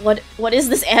 What is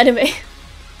this anime?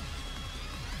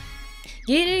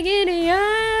 Giri giri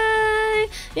ai,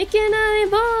 ikenai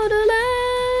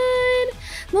borderline,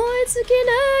 moitsuki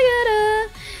nagara.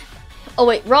 Oh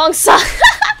wait, wrong song.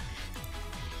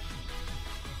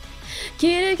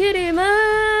 Kiri kiri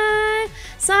mai,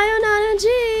 sayonara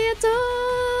ji to,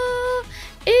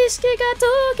 ishiki ga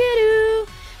tokeru,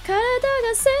 karada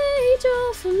ga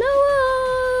seijou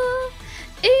flower,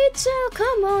 ichau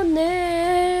kamo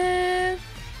ne.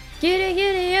 Giri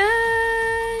giri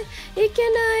ai,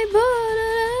 ikenai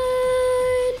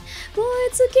borderline,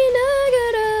 moitsuki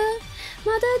nagara,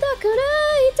 mata dakara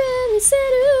ite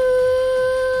miseru.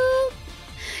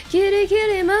 Giri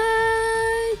giri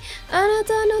mai,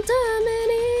 anata no tame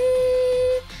ni,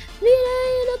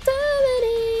 mirai no tame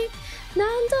ni,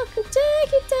 nandoku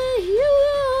dekite yo.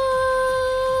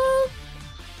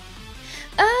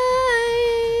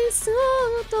 Ai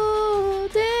soto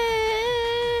de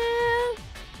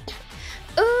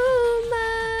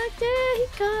umake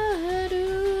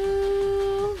hikaru.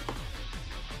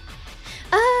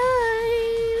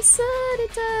 Ai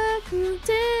saritaku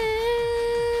te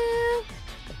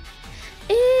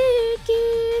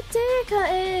ikite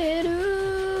kaeru.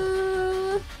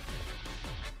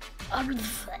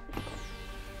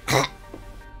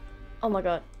 Oh my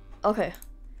god. Okay.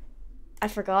 I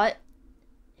forgot.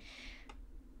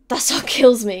 That song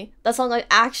kills me. That song like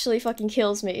actually fucking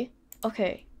kills me.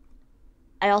 Okay.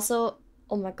 I also,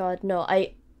 oh my god, no.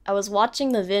 I was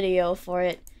watching the video for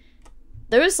it.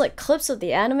 There was like clips of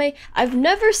the anime. I've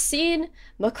never seen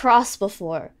Macross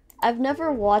before. I've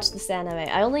never watched this anime.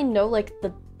 I only know like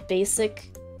the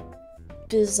basic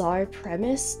bizarre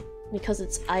premise because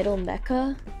it's idol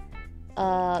mecha.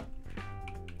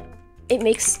 It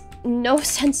makes no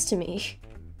sense to me.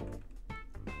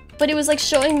 But it was like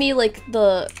showing me like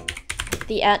the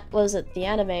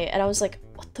anime, and I was like,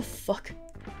 what the fuck?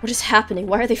 What is happening?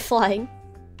 Why are they flying?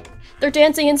 They're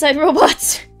dancing inside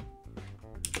robots!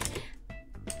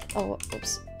 Oh,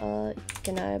 oops.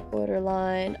 Can I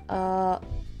borderline?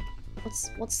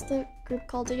 What's the group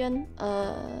called again?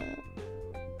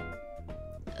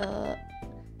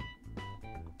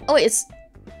 Oh wait,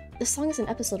 this song is in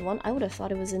episode 1? I would have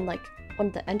thought it was in like one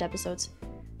of the end episodes.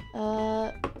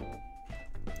 Hold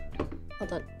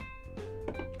on.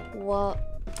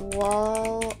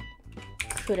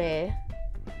 Walkure.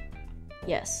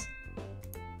 Yes.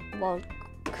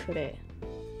 Walkure.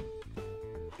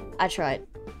 I tried.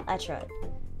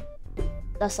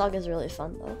 That song is really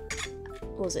fun though.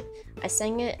 What was it? I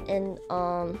sang it in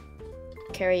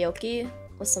karaoke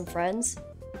with some friends.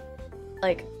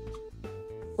 Like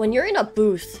when you're in a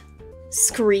booth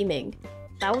screaming,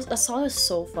 that song is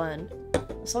so fun.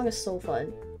 The song is so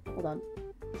fun. Hold on.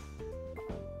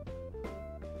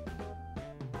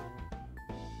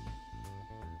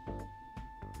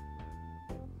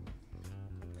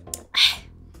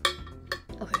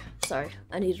 Okay, sorry.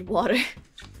 I needed water.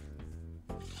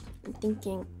 I'm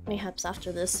thinking mayhaps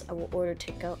after this I will order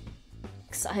takeout.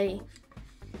 Cause I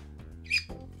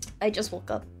just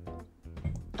woke up.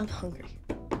 I'm hungry.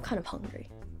 I'm kind of hungry.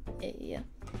 Yeah.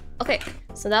 Okay,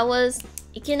 so that was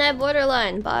Ikenai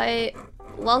Borderline by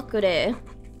Walkure.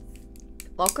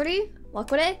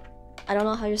 Walkure? I don't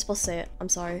know how you're supposed to say it. I'm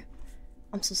sorry.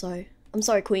 I'm so sorry. I'm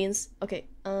sorry, queens. Okay,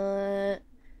 let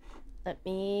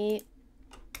me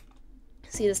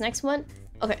see this next one.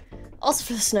 Okay, also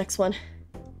for this next one,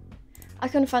 I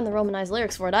couldn't find the Romanized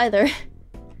lyrics for it either.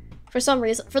 For some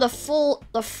reason, for the full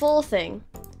thing,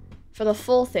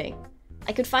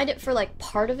 I could find it for like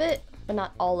part of it, but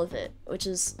not all of it, which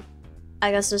is,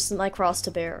 I guess, just my cross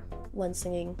to bear when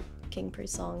singing Kingpree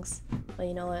songs. But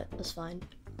you know what? That's fine.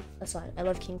 That's fine. I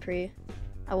love Kingpree.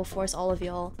 I will force all of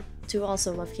y'all to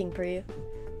also love Kingpree.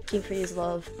 Kingpree is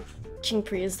love.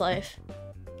 Kingpree is life.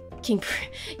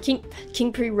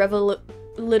 Kingpree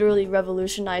literally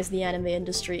revolutionized the anime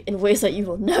industry in ways that you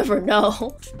will never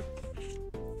know.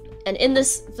 And in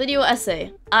this video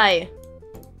essay, I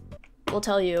will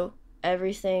tell you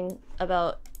everything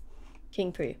about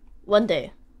Kingpree. One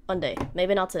day.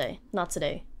 Maybe not today. Not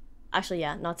today. Actually,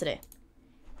 yeah, not today.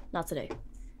 Not today.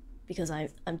 Because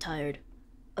I'm tired.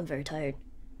 I'm very tired.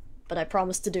 But I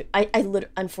promised to do- I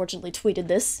unfortunately tweeted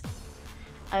this.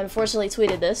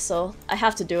 So I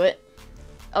have to do it.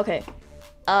 Okay.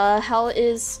 How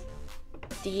is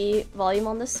the volume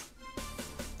on this?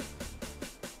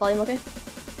 Volume okay?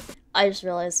 I just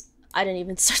realized I didn't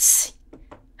even start to sing.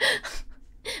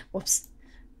 Whoops.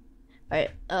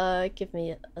 Alright, give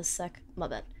me a sec. My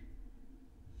bad.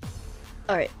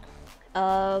 Alright.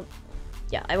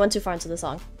 Yeah, I went too far into the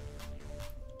song.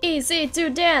 Easy to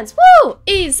dance! Woo!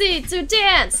 Easy to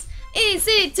dance!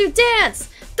 Easy to dance!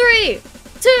 3,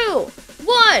 2,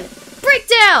 1,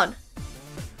 breakdown!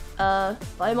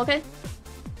 Volume okay?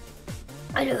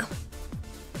 I do.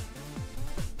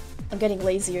 I'm getting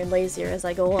lazier and lazier as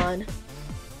I go on.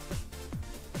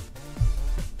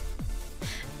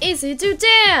 Easy to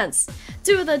dance!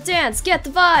 Do the dance, get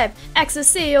the vibe!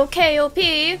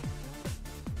 X-C-O-K-O-P!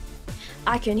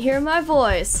 I can hear my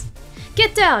voice.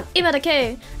 Get down,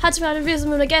 imadake! Hachimaru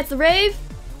Rizumu to get the rave!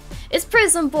 It's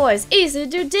Prism Boys, easy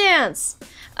to dance!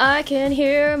 I can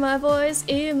hear my voice,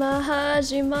 ima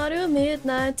hajimaru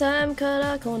midnight time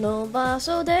kara kono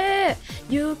basho de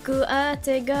yuku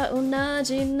ate ga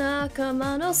onaji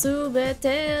nakama no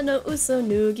subete no uso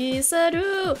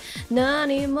nugisaru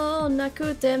nani mo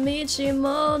nakute michi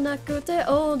mo nakute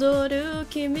odoru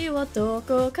kimi wa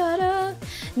doko kara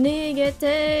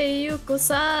nigete yuko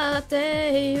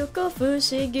sate yuko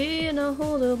fushigi no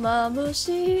horu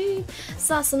mabushi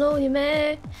sasu no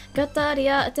yume gatari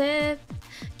ate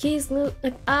Kizu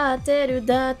ateru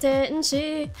da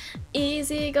tenshi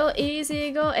Easy go,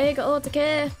 ega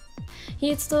otake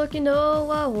Hitsutoki no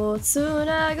wa wo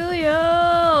tsunagu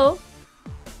yo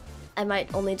I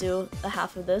might only do a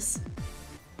half of this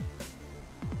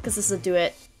Cause this is a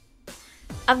duet.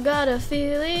 I've got a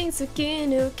feeling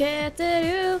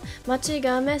tsukinuketeru Machi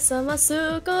ga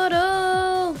mesamasu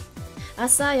koro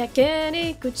Asayake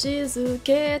ni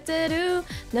kuchizuketeru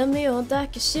Nami o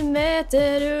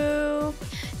dakishimeteru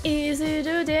Easy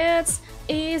to dance,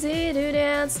 easy to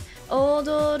dance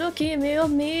Odoru kimi o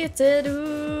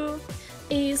miteru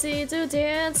Easy to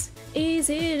dance,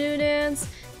 easy to dance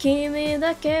Kimi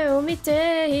dake o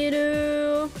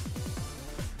miteiru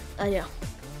yeah.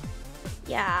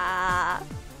 Yeah.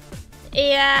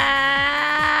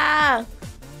 Yeah.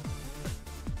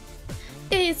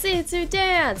 Easy to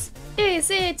dance,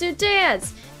 easy to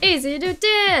dance, easy to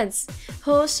dance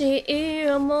欲しい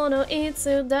ものい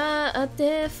つだっ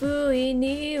て不意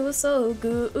に嘘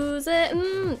偶然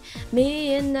見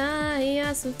えない明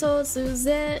日突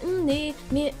然に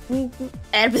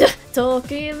と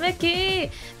きめ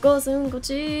き5分5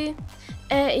時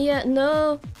永遠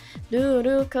のルー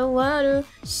ル変わる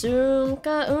瞬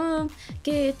間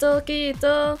きっと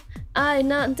愛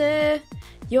なんて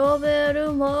呼べ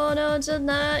るものじゃ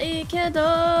ないけ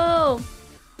ど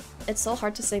It's so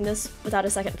hard to sing this without a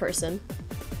second person.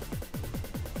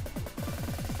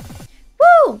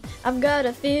 Woo! I've got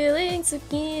a feeling 突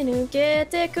き抜け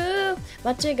てく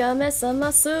街が目覚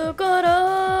ます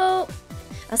頃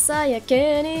朝焼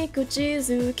けに口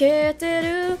づけて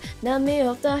る波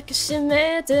を抱きし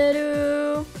めて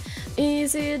る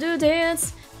Easy to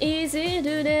dance, easy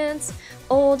to dance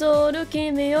踊る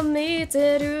君を見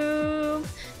てる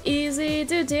Easy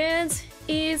to dance,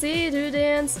 easy to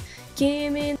dance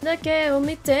君だけを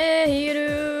見てい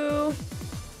る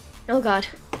Oh god.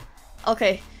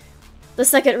 Okay. The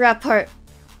second rap part.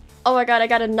 Oh my god, I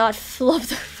gotta not flub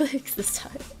the flicks this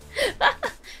time.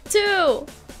 2,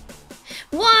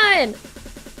 1.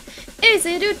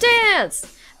 Easy to dance.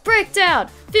 Breakdown.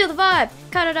 Feel the vibe.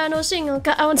 Karada no shingo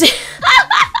ka aonte.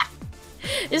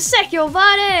 Shake your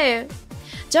body.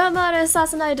 Jamare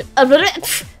sasanai.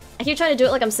 I keep trying to do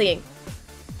it like I'm singing.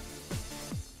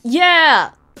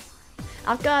 Yeah.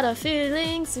 I've got a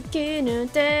feeling 突き抜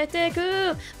けて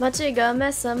く街が目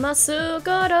覚ます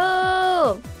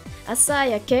頃朝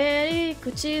焼けに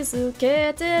口づ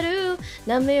けてる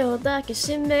波を抱き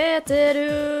しめて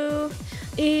る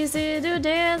Easy to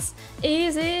dance,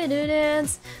 easy to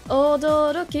dance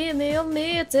踊る君を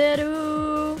見て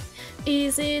る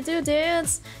Easy to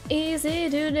dance, easy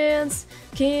to dance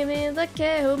君だ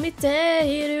けを見て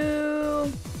いる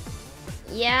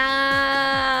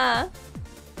Yeah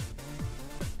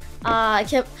I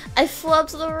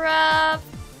flubbed the rap.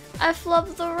 I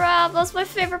flubbed the rap. That's my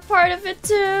favorite part of it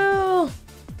too.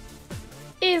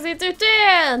 Easy to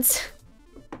dance.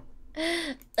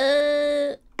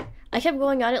 I kept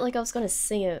going at it like I was gonna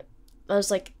sing it. I was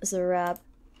like, it's a rap.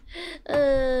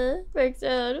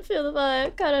 Breakdown, feel the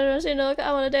vibe. Kinda don't you know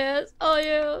I wanna dance. All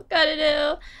you gotta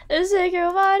do is shake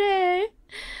your body.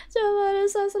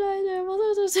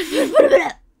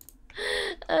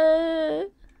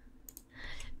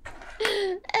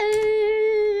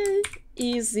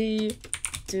 Easy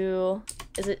to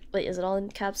is it all in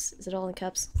caps? Is it all in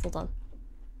caps? Hold on.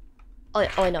 Oh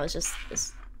yeah, no, it's just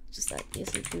that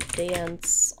easy to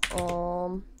dance.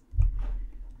 How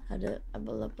to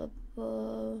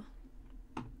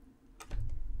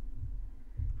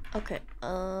okay,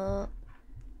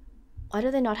 Why do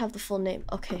they not have the full name?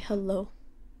 Okay, hello.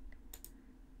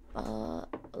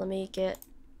 Let me get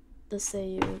the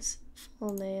seiyu's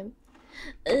full name.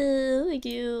 Thank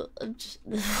you.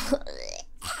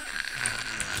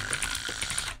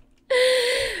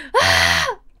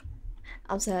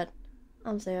 I'm sad.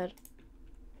 I'm sad.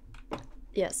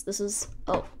 Yes, this is.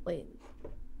 Oh wait,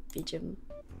 BGM.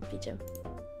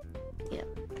 Yeah,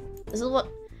 this is what.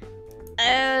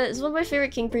 It's one of my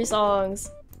favorite Kingpri songs.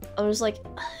 I'm just like,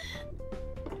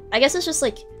 I guess it's just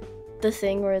like the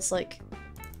thing where it's like,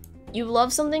 you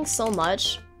love something so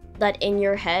much that in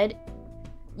your head,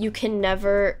 you can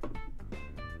never.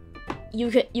 You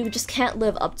just can't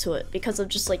live up to it because of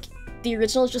just like the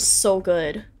original is just so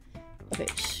good. Okay,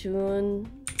 Shunsuke.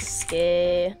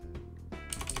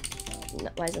 No,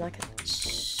 why is it not good?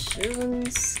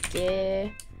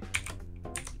 Shunsuke.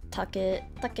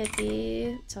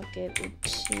 Takeuchi.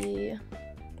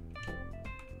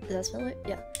 Is that spell right?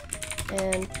 Yeah.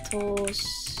 And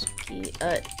Toshiki.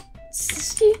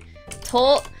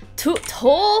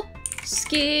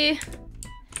 Toshiki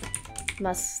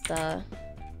Master.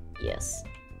 Yes.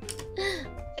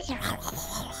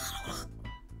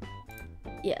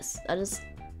 Yes,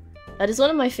 that is one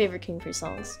of my favorite Kingpri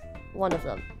songs. One of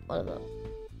them.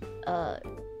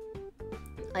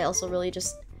 I also really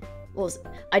just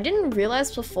I didn't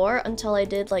realize before until I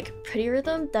did like Pretty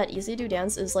Rhythm that Easy Do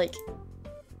Dance is like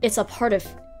it's a part of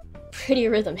Pretty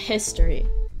Rhythm history.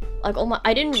 Like oh my,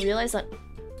 I didn't realize that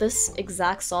this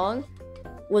exact song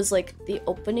was like the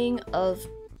opening of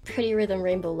Pretty Rhythm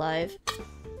Rainbow Live.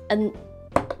 And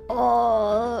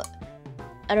I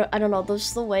don't know,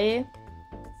 just the way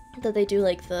that they do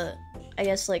like the I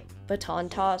guess like baton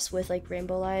toss with like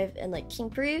Rainbow Live and like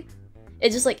Kingpri,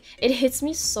 it just like it hits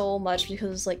me so much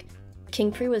because like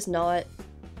Kingpri was not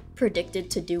predicted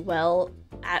to do well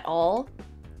at all.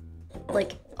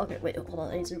 Like okay, wait, hold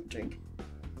on, I need to drink.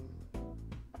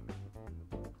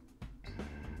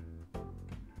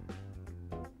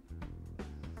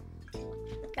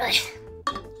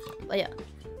 But yeah,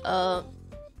 I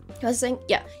was saying,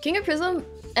 yeah, King of Prism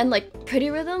and like Pretty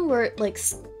Rhythm were like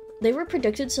they were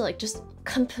predicted to like just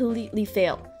completely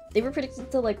fail. They were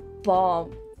predicted to like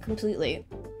bomb completely.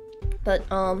 But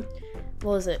what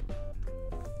was it?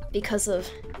 Because of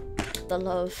the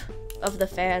love of the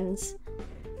fans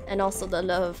and also the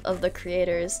love of the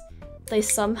creators, they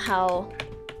somehow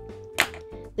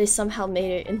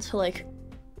made it into like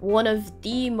one of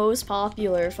the most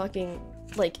popular fucking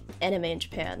like anime in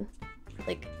Japan.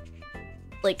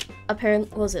 Like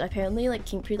apparently like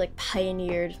Kingpri like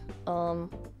pioneered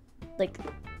like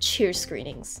cheer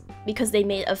screenings because they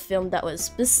made a film that was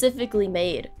specifically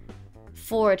made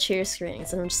for cheer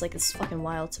screenings, and I'm just like, it's fucking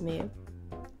wild to me.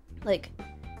 Like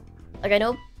I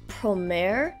know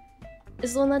Promare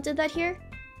is the one that did that here,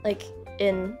 like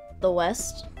in the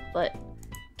West, but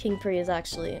Kingpri is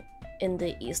actually in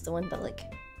the East, the one that like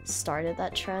started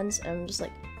that trend, and I'm just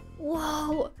like,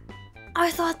 whoa, I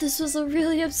thought this was a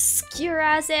really obscure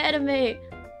ass anime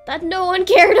that no one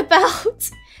cared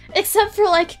about except for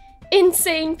like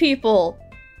insane people.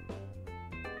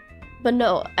 But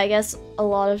no, I guess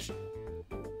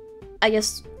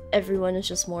everyone is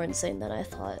just more insane than I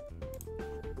thought.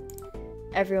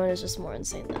 Everyone is just more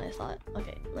insane than I thought.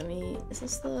 Okay, let me, is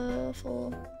this the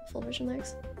full version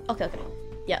lyrics? Okay,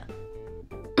 yeah.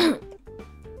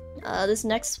 This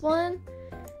next one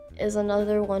is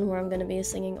another one where I'm gonna be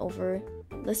singing over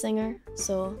the singer,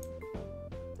 so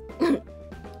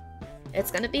it's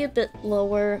gonna be a bit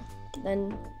lower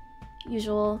than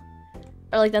usual,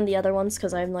 or like than the other ones,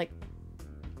 because I'm like,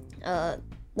 no,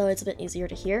 it's a bit easier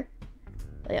to hear.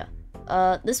 But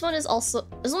yeah, this one's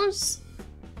one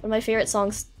of my favorite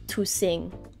songs to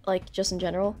sing, like just in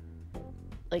general.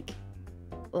 Like,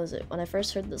 what was it? When I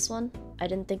first heard this one, I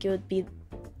didn't think it would be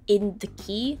in the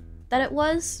key that it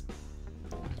was.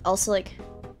 Also, like,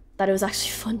 that it was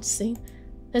actually fun to sing.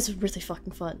 It's really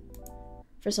fucking fun.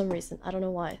 For some reason. I don't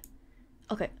know why.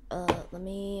 Okay, let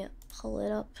me pull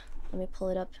it up.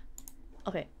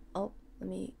 Okay, oh, let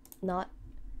me not.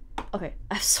 Okay,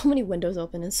 I have so many windows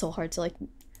open, it's so hard to, like,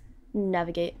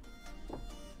 navigate.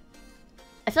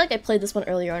 I feel like I played this one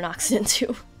earlier on accident,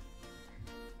 too.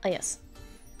 Oh, yes.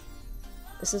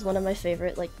 This is one of my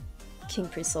favorite, like,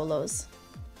 Kingpri solos.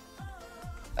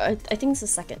 I think it's the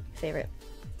second favorite.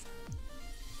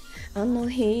 あの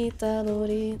日たど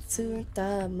り着い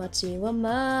た街は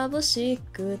眩し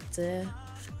くて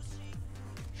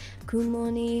雲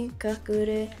に隠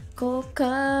れ高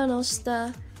架の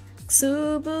下く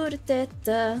すぶれて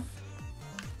た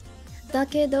だ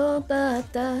けどたっ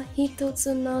た一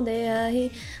つの出会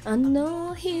いあ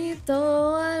の日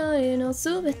とあのいの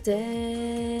すべ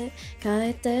て変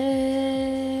え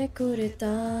てくれた。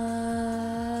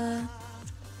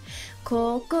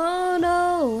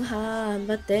心を羽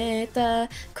ばてた。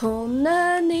こん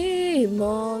なに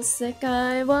も世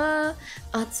界は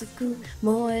熱く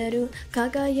燃える、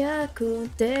輝くっ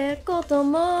てこと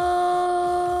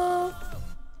も。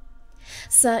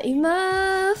さあ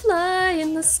今 Fly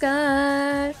in the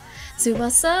sky、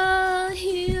 翼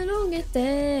広げ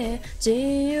て自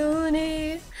由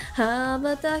に羽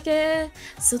ばたけ、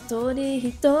ストリ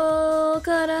ート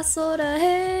から空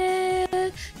へ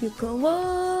行こ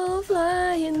う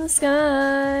Fly in the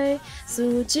sky、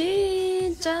 数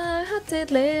字じゃ果て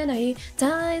れない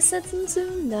大切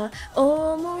な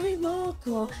思いを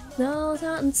この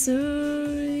ダンス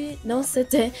に乗せ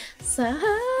てさあ行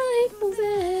こうぜ。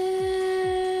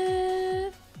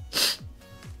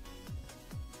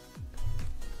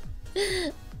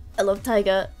I love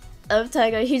Taiga. I love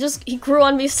Taiga. He grew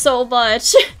on me so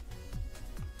much.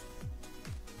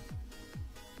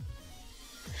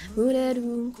 触れ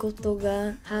ること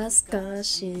が恥ずか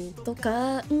しいと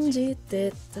感じ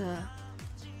てた。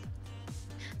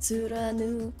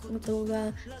貫くこと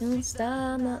がし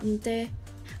たなんて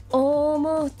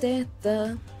思って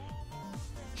た。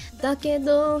だけ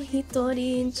ど一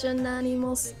人じゃ何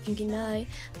も好きない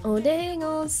俺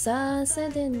をさせ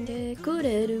てく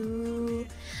れる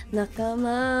仲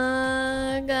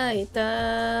間がいた。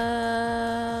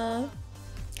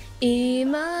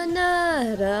今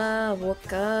ならわ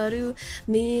かる、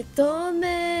認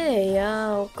め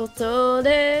合うこと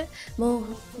でもっ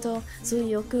と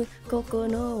強く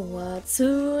心は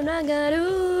つなが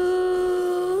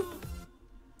る。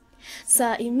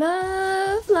さあ今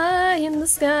Fly in the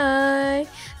sky、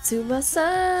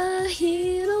 翼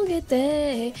広げ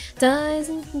て大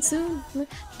切な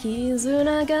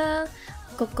絆が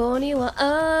ここには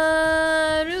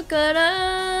あるか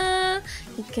ら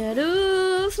いける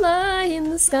Fly in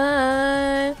the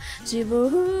sky、 自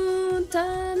分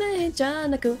ためじゃ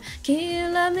なくき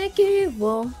らめき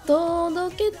を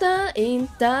届けたい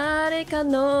誰か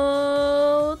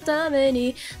のため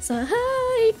にさあ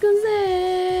行く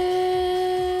ぜ。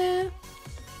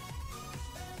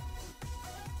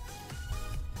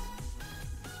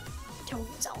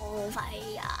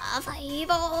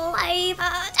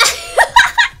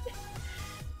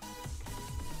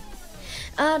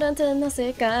あなたの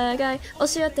世界が教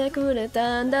えてくれ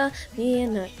たんだ。見え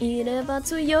ないれば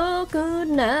強く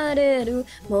なれる。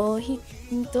もう一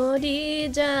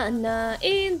人じゃな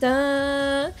いん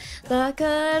だ。だか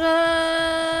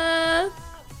ら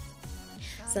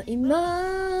さあ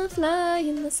今 Fly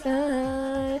in the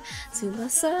sky、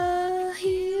 翼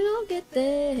広げ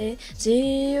て自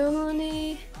由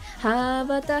に羽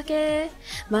ばたけ、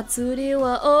祭り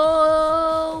は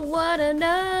終わら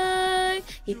ない、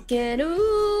いける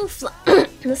Fly in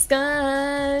the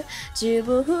sky、 自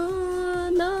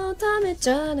分のため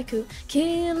じゃなく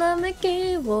きらめ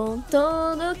きを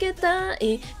届けた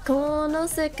いこの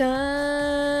世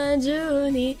界中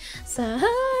にさあ行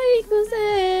くぜ。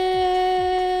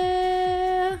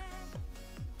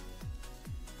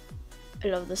 I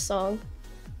love this song.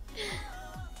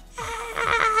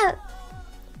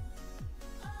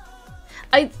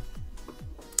 I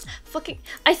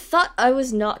thought I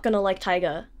was not gonna like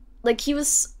Taiga. Like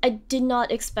I did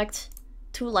not expect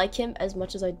to like him as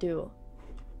much as I do.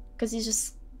 Cause he's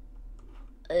just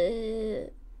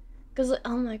cause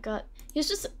oh my god.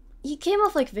 He came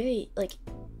off like very like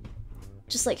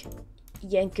just like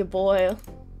Yankee boy.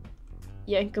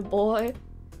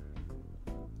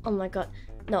 Oh my god.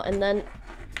 No, and then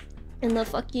in the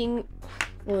fucking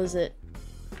what was it?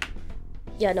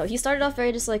 Yeah, no, he started off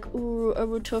very just like, ooh,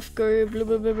 I'm a tough guy, blah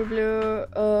blah blah blah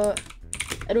blah.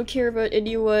 I don't care about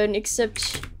anyone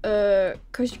except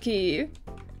Koshiki.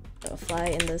 Fly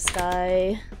in the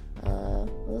sky.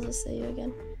 What does it say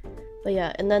again? But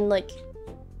yeah, and then like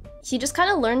he just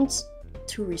kind of learned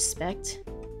to respect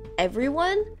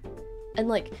everyone, and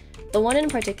like the one in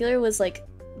particular was like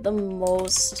the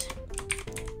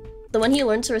one he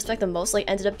learned to respect the most, like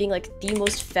ended up being like the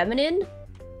most feminine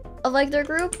of like their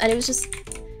group, and it was just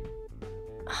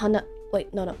Hatanaka.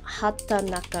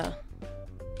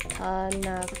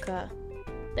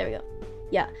 There we go.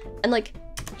 Yeah, and like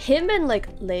him and like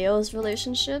Leo's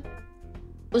relationship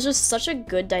was just such a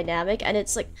good dynamic, and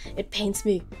it's like it pains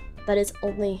me that it's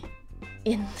only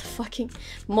in the fucking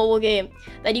mobile game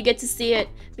that you get to see it,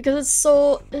 because it's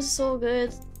so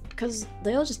good, because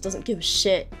Leo just doesn't give a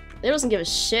shit. Leo doesn't give a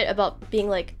shit about being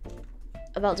like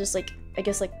about just like I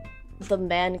guess like the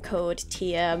man code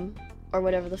TM or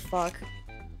whatever the fuck.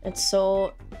 It's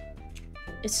so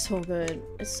good.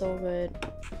 It's so good.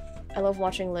 I love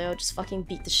watching Leo just fucking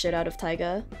beat the shit out of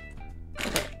Taiga.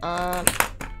 Okay,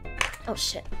 oh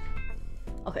shit.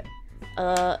 Okay.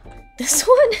 This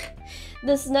one,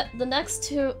 the next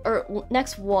two, or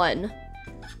next one,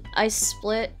 I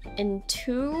split in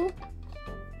two.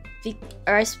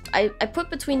 I put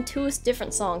between two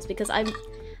different songs because I'm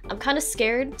kind of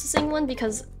scared to sing one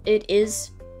because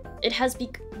these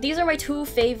are my two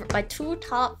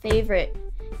top favorite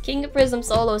King of Prism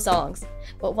solo songs,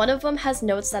 but one of them has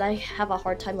notes that I have a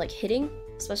hard time like hitting,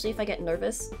 especially if I get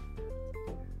nervous.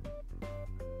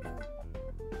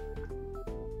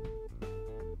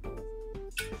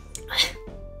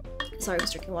 Sorry, I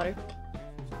was drinking water.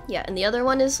 Yeah, and the other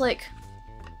one is like,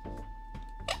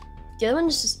 the other one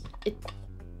is just, it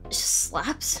just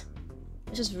slaps.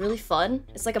 It's just really fun.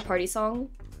 It's like a party song.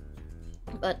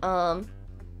 But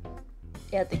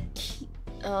yeah, the key,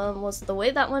 the way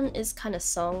that one is kind of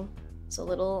sung, it's a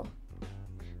little,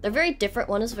 they're very different.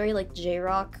 One is very like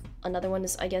J-rock, another one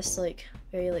is, I guess, like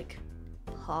very like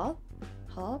pop,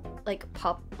 like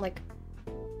pop, like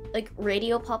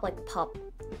radio pop, like pop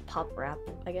rap,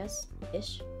 I guess,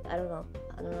 ish. I don't know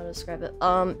how to describe it.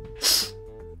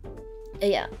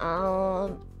 Yeah,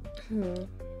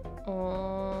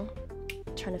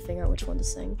 trying to figure out which one to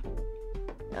sing.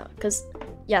 Yeah, because,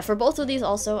 yeah, for both of these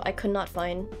also, I could not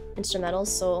find instrumentals,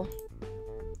 so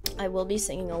I will be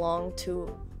singing along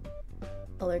to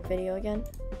a lyric video again.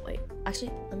 Wait,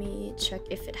 actually, let me check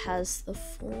if it has the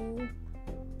full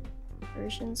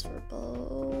versions for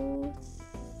both.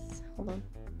 Hold on.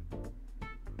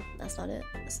 That's not it.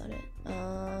 That's not it.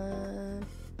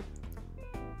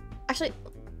 Actually,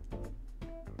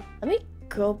 let me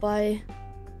go by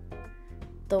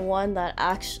the one that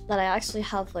I actually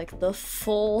have like the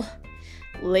full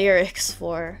lyrics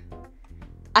for.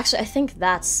 Actually, I think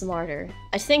that's smarter.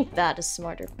 I think that is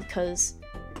smarter because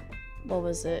what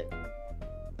was it?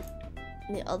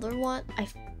 The other one, I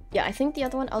think the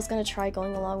other one I was gonna try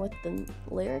going along with the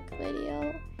lyric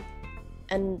video,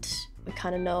 and we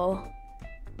kind of know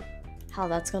how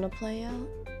that's gonna play out.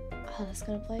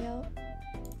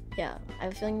 Yeah, I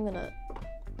have a feeling I'm gonna.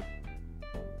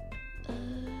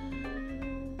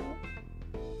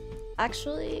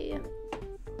 Actually,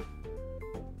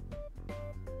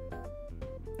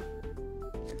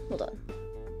 hold on.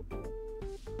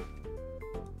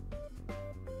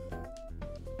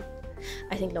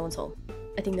 I think no one's home.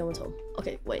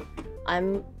 Okay, wait.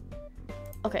 I'm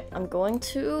going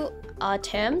to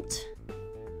attempt.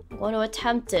 I'm going to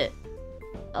attempt it.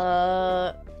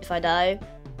 If I die,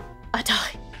 I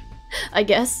die. I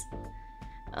guess.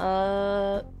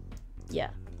 Yeah.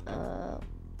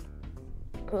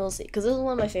 We'll see. Because this is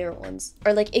one of my favorite ones.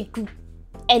 Or, like, it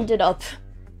ended up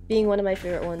being one of my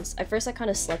favorite ones. At first, I kind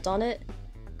of slept on it.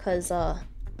 Because, what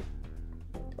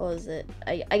was it?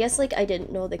 I guess, like, I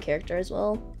didn't know the character as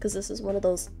well. Because this is one of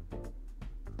those...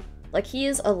 Like, he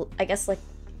is a... I guess, like,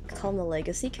 call him a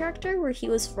legacy character. Where he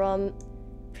was from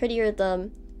Pretty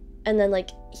Rhythm. And then, like,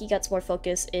 he gets more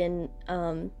focus in,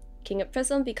 King of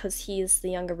Prism. Because he's the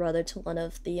younger brother to one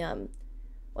of the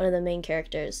main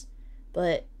characters.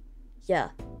 But... yeah,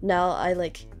 now I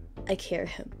care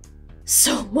him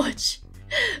so much.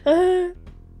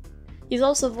 He's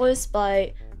also voiced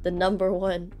by the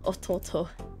 #1 Ototo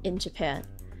in Japan.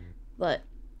 But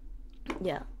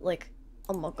yeah, like,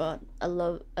 oh my god, I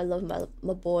love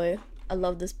my boy. I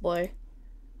love this boy.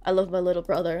 I love my little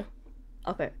brother.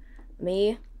 Okay,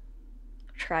 me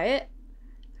try it.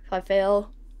 If I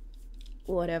fail,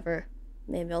 whatever.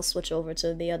 Maybe I'll switch over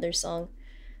to the other song.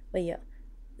 But yeah.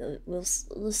 Let's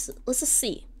just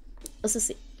see.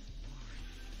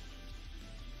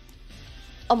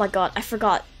 Oh my god, I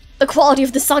forgot. The quality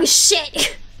of the song is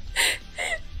shit!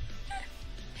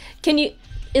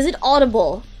 Is it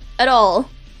audible at all?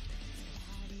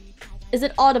 Is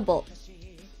it audible?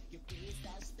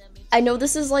 I know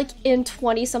this is like in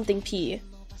 20-something p.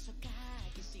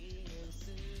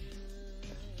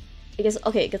 I guess,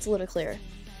 okay, it gets a little clearer.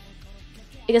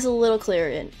 Okay.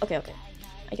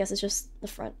 I guess it's just the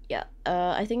front. Yeah.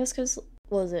 I think it's because,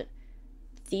 what was it?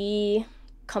 The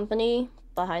company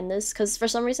behind this, because for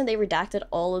some reason they redacted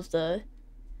almost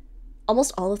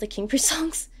all of the King Priest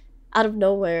songs out of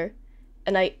nowhere.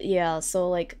 And so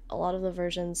like a lot of the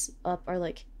versions up are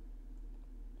like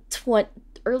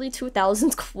early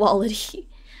 2000s quality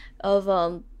of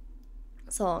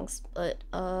songs. But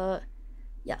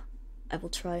yeah, I will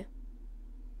try.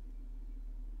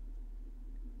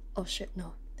 Oh shit,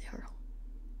 no, they are home.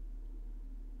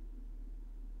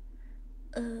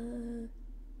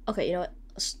 Okay, you know what?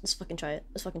 Let's fucking try it.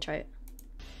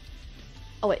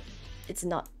 Oh wait, it's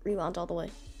not rewound all the way.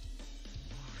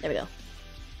 There we go.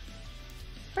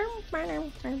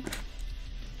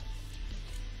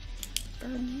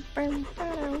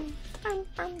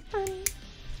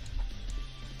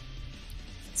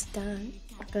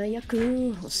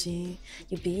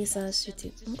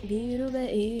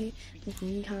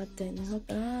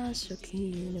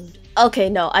 Okay,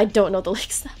 no, I don't know the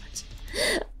lyrics that much.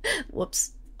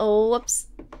 Whoops. Oh, whoops.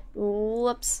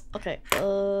 Whoops. Okay,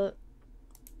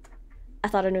 I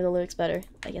thought I knew the lyrics better.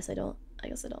 I guess I don't.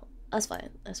 That's fine.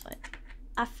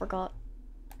 I forgot.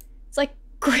 It's like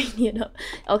grainy enough.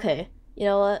 Okay, you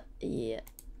know what? Yeah.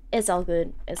 It's all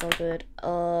good.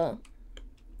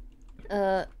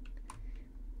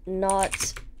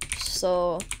 Not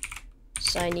so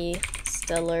shiny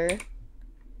stellar.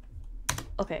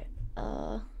 Okay,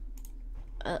 let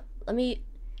me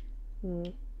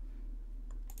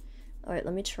alright,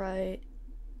 let me try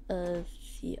the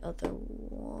other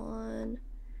one.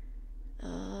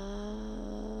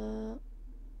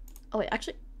 Oh wait,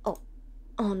 actually, oh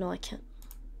no, I can't.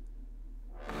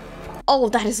 Oh,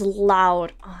 that is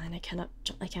loud. Oh, and I can't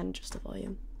adjust the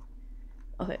volume.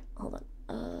 Okay, hold on.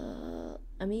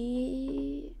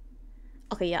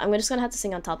 Okay, yeah, I'm just gonna have to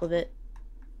sing on top of it.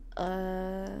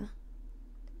 That's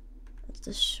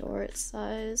the short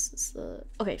size. It's the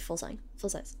okay, full size.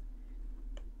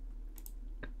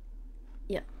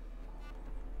 Yeah.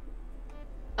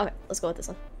 Okay, let's go with this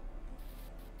one.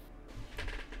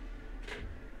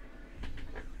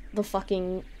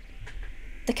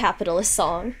 The capitalist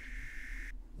song.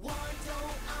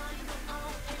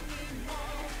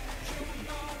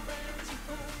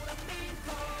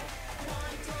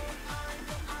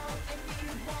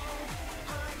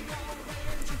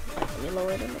 Let me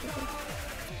lower it a little bit.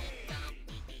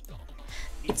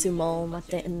 いつも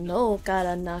待ってんのか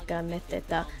ら眺めて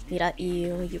た未来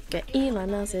を行け今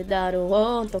なぜだ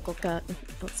ろうどこか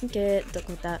をつけど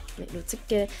こだ見るつ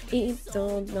け糸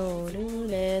の濡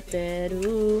れて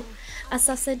る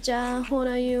浅瀬じゃほ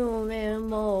ら夢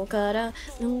もから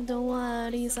運動は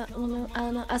りさの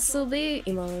遊び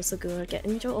今すぐ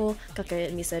現状をかけ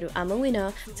見せるアマウィ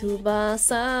ナ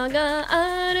翼が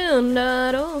あるん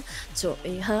だろうちょ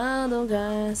いハード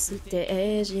がス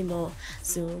テージも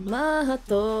スマー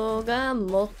トが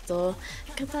もっと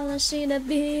新しい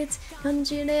ビーツ感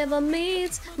じれば3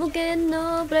つ無限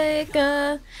のブレーカ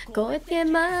ー超えて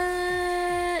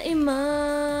ま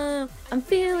今 I'm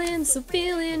feeling so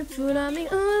feeling フラミン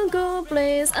ゴ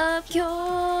blaze up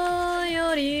今日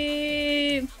よ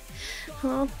り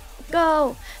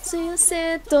Go 水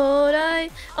星到来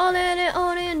俺で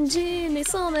オレンジに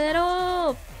染め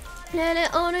ろねれ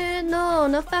俺の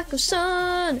ノファクシ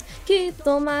ョンきっ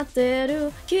と待って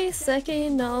る奇跡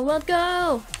の What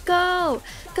go go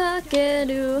かけ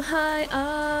る High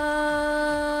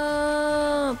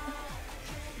up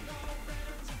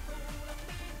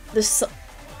This so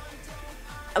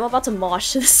I'm about to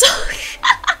mosh this song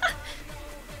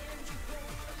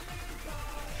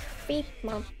Beep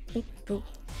mom beep boop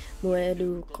燃え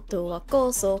ることは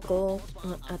こそこ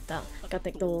あったか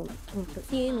てと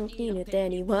時の手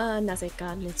にはなぜ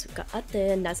か熱があっ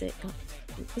てなぜか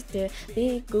見て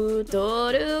ビク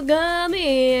トルが見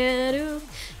える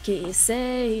規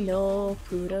制の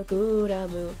プログラ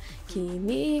ム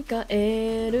君が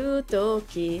得ると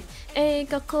き映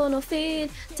画このフィー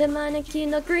ド手招き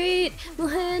のグリード無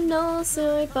辺のスイ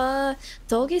ーパー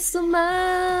研ぎ澄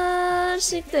ま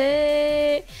し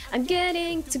て I'm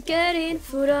getting to getting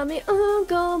from me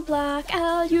go black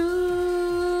out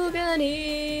you got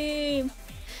it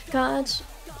catch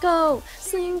go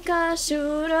進化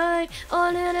襲来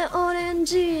俺でオレン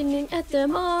ジに得て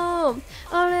も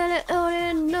俺で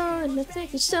俺のノテ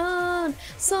ィション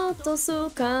そっと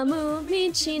掴む道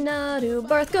なる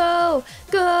birth go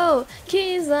go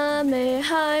刻め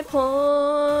high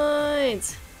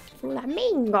point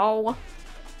flamingo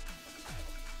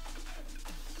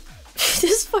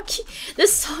this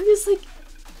song is like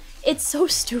it's so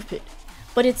stupid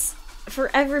but it's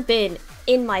forever been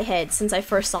in my head since I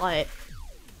first saw it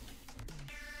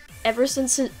ever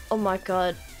since it, oh my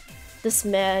god, this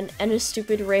man and his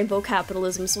stupid rainbow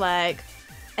capitalism swag.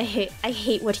 I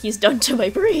hate what he's done to my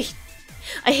brain.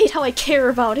 I hate how I care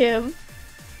about him.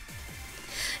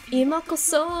 今こ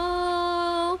そ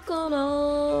こ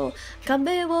の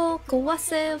壁を壊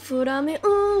せフラミン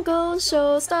ゴシ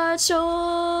ョースター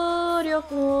勝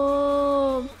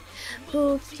力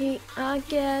吹き上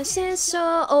げし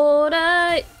将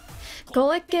来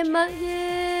小池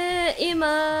前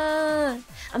今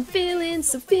I'm feeling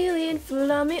so feeling フ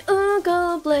ラミンゴ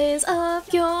blaze up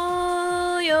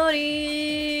今日よ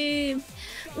り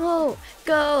Go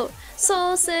go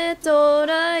創世到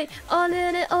来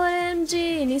俺でオレン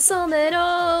ジに染め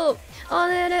ろ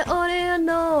俺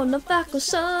ののバカ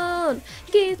ション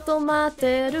きっと待っ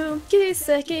てる奇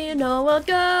跡の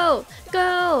Go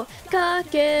Go か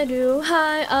ける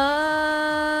High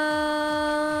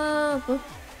up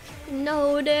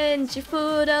No orange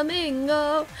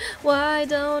flamingo Why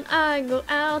don't I go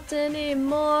out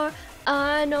anymore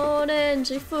I know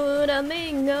orange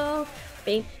flamingo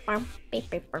Beep bum beep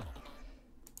beep bum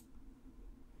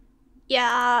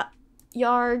Yeah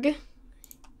Yarg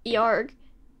Yarg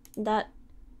That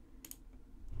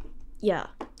yeah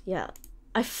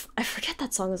I forget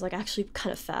that song is like actually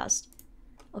kind of fast.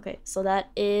 Okay, so that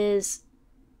is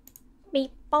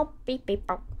beep bop beep beep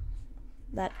bop.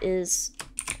 That is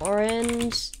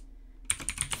Orange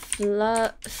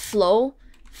Flamingo.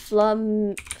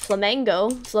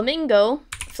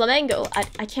 I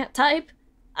can't type.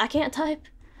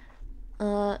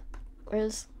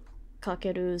 Where's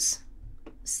Kakeru's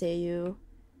Seiyu?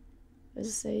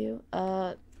 Where's Seiyu?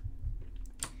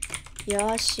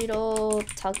 Yashiro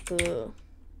Taku.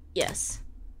 Yes.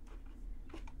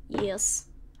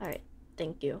 Alright,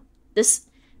 thank you. This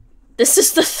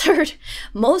is the third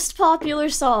most popular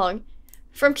song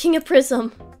from King of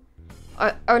Prism.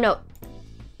 Or no.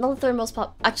 Not the third most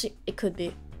actually, it could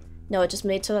be. No, it just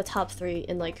made to the top 3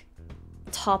 in like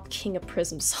top King of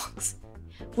Prism songs.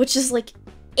 Which is like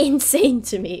insane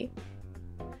to me.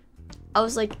 I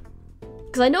was like,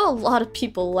 because I know a lot of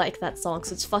people like that song,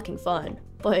 so it's fucking fun.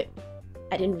 But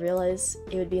I didn't realize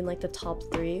it would be in like the top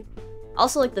 3.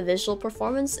 Also, like the visual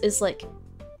performance is like,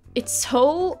 it's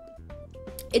so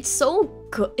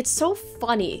good. It's so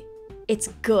funny. It's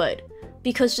good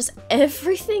because just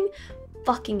everything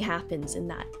fucking happens in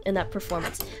that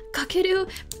performance. Kakeru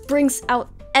brings out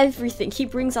everything. He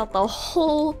brings out the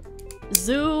whole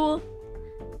zoo.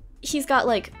 He's got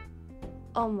like,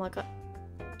 oh my god,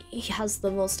 he has the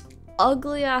most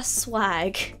ugly ass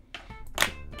swag.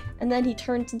 And then he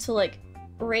turns into like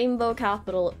Rainbow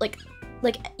Capital, like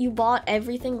you bought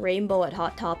everything rainbow at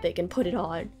Hot Topic and put it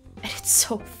on, and it's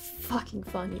so fucking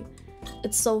funny.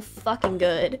 It's so fucking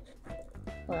good.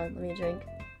 Hold on, let me drink.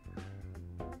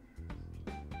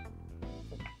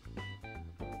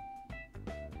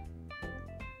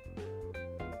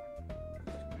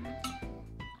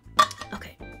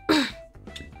 Okay.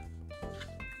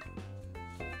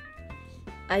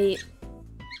 I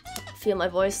feel my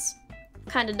voice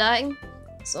kind of dying,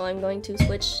 so I'm going to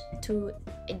switch to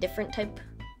a different type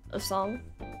of song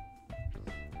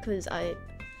because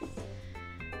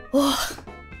what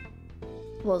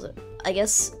was it? I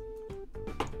guess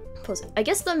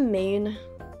the main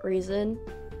reason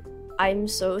I'm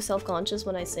so self-conscious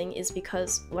when I sing is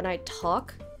because when I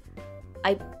talk,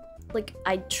 I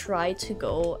try to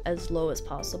go as low as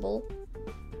possible,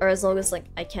 or as low as like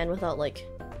I can without like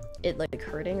it like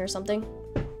hurting or something.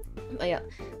 But yeah,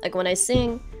 like when I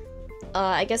sing,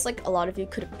 I guess like a lot of you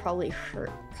could have probably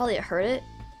heard it.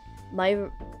 My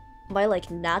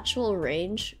like natural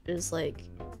range is like,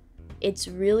 it's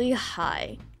really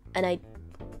high, and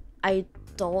I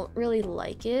don't really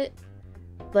like it,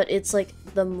 but it's like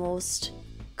the most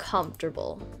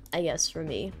comfortable, I guess, for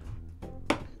me.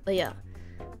 But yeah,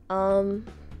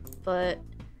 but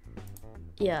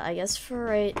yeah, I guess for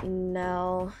right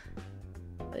now,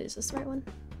 wait, is this the right one?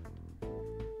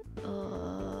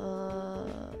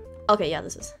 Okay, yeah,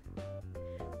 this is.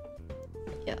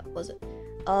 Yeah, what was it?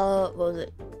 What was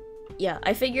it? Yeah,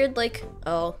 I figured like,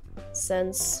 oh,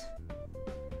 since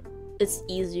it's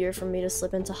easier for me to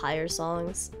slip into higher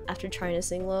songs after trying to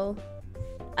sing low,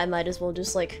 I might as well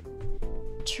just like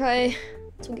try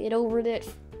to get over that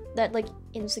like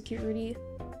insecurity.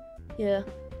 Yeah,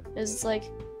 it's like,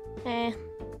 I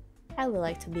would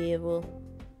like to be able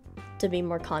to be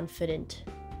more confident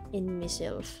in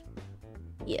myself.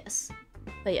 Yes.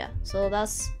 But yeah, so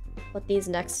that's what these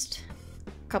next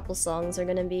couple songs are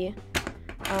gonna be.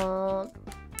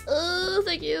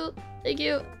 Thank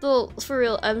you. Though, for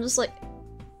real, I'm just like,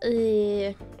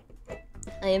 I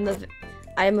am a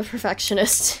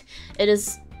perfectionist.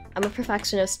 I'm a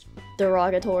perfectionist,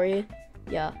 derogatory.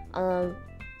 Yeah,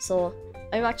 so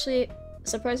I'm actually,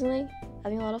 surprisingly,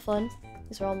 having a lot of fun.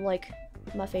 These are all like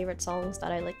my favorite songs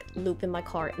that I like loop in my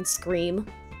car and scream.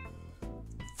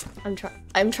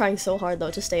 I'm trying so hard though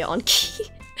to stay on key.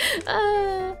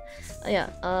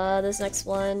 Yeah, this next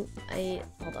one,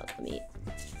 hold on, let me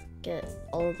get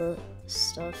all the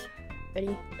stuff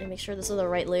ready and make sure this are the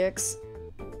right lyrics.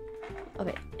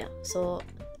 Okay, yeah, so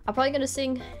I'm probably gonna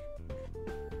sing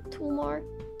two more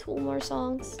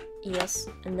songs, yes,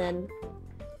 and then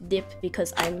dip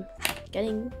because I'm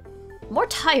getting more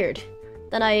tired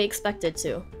than I expected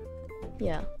to.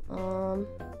 Yeah,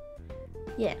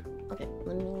 yeah. Okay,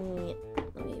 let me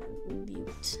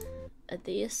mute at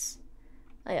this.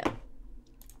 Oh yeah.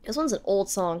 This one's an old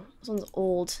song. This one's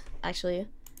old, actually.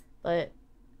 But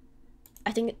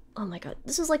I think, oh my god,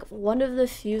 this is like one of the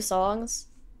few songs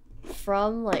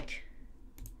from like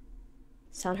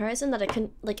Sound Horizon that I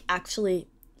can like actually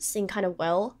sing kind of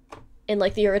well in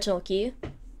like the original key.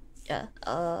 Yeah,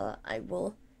 I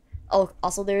will. Oh,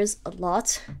 also there's a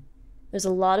lot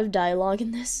of dialogue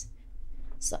in this,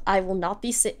 so I will not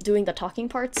be doing the talking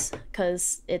parts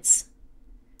because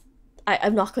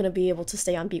I'm not gonna be able to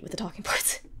stay on beat with the talking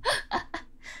parts.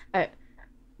 Alright.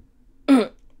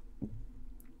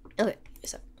 Okay,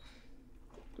 so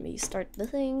let me start the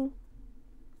thing.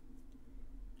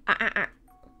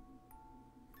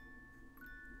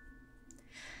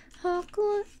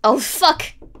 Oh fuck!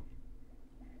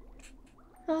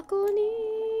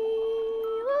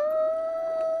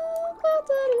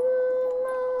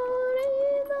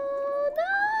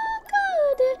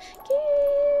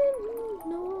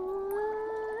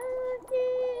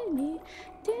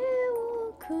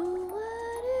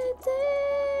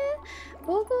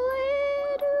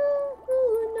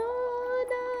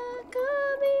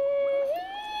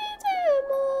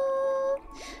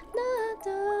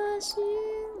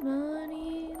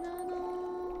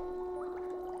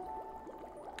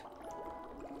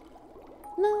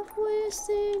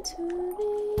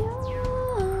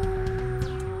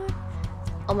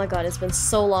 Oh my god, it's been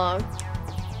so long.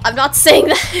 I'm not saying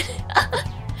that!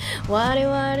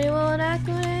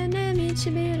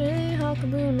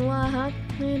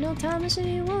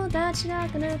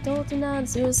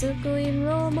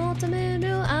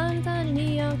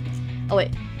 Oh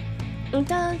wait.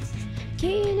 気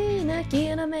になき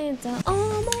らめた思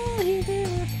い出を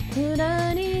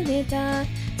裏に出た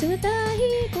冷たい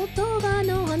言葉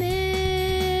の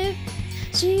羽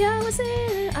幸せ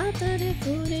あったで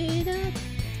振りだだ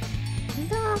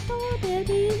とで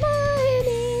り前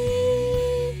に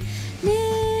ね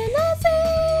なぜ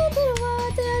で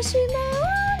私ま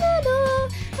など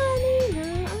あにな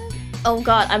Oh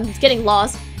god, I'm getting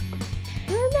lost.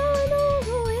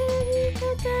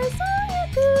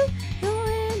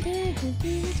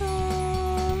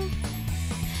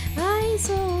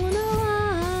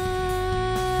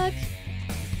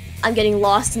 I'm getting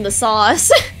lost in the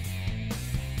sauce.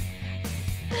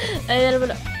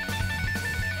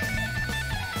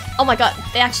 Oh my god,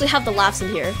 they actually have the laughs in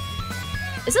here.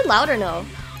 Is it loud or no?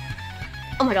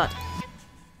 Oh my god.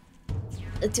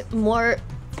 More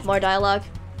dialogue.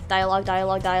 Dialogue.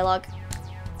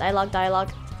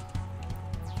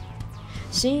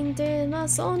 死んでは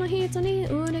その人に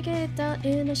裏切った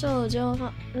絵の少女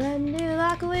乱流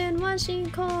楽園は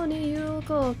信仰に有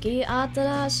効き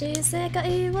新しい世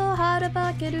界をはら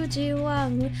ばける自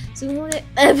腕そので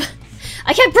I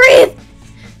can't breathe!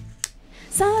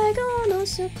 最後の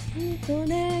ショットと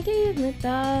ねぎめ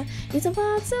たいざ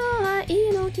わず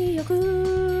愛の記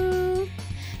憶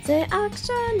制悪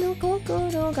者の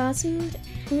心がす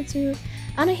れつ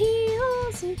あの日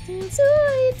を捨てつい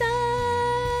た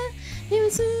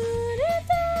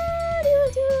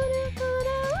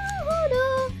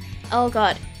Oh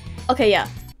god. Okay, yeah.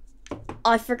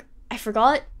 I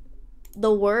forgot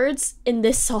the words in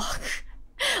this song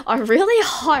are really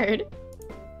hard.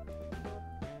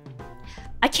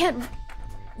 I can't...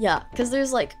 Yeah, because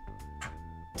there's like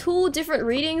 2 different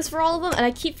readings for all of them, and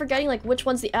I keep forgetting like which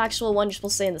one's the actual one you're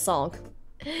supposed to say in the song.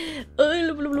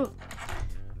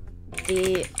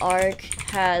 The arc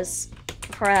has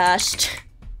crashed.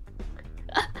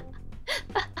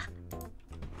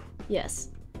 Yes.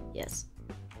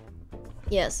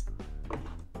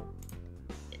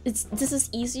 This is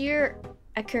easier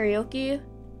at karaoke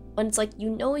when it's like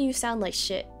you sound like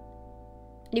shit,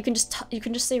 and you can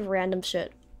just say random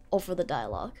shit over the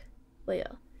dialogue. But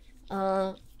yeah,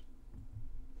 oh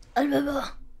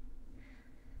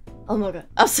my god,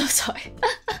 I'm so sorry.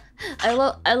 I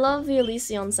love the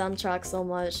Elysion soundtrack so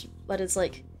much, but it's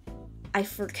like I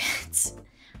forget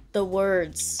the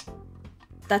words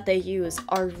that they use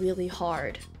are really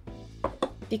hard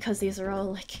because these are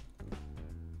all like,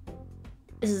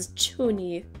 this is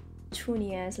chuny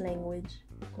ass language.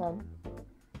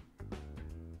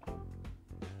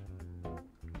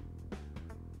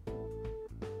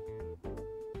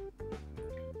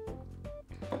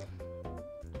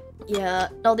 Yeah,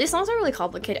 no, these songs are really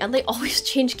complicated and they always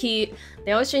change key,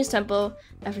 they always change tempo,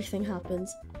 everything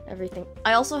happens, everything.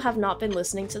 I also have not been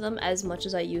listening to them as much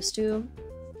as I used to.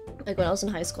 Like when I was in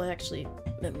high school, I actually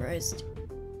memorized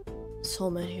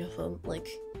so many of them. Like,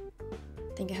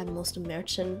 I think I had most of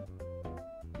Merchen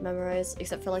memorized,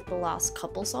 except for like the last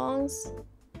couple songs.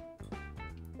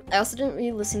 I also didn't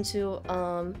really listen to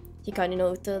Hikari no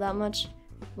Uta that much.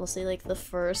 Mostly like the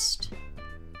first,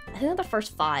 I think the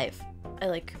first 5 I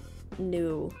like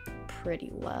knew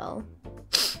pretty well.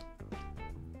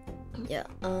 Yeah,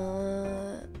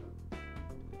 no,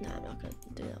 I'm not gonna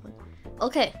do that one.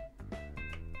 Okay.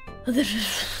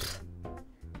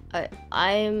 Alright,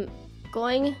 I'm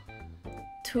going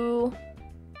to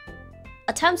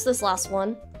attempt this last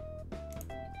one.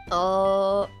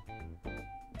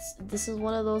 This is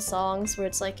one of those songs where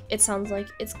it's like, it sounds like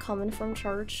it's coming from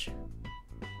church.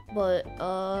 But,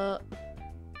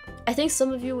 I think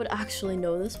some of you would actually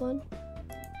know this one.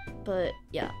 But,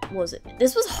 yeah, what was it?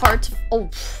 This was hard to- oh,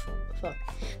 fuck.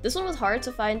 This one was hard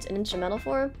to find an instrumental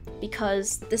for,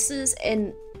 because this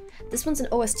one's an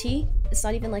OST. It's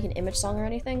not even like an image song or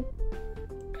anything.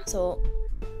 So,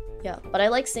 yeah. But I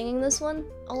like singing this one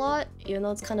a lot, even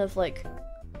though it's kind of like,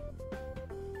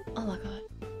 oh my god.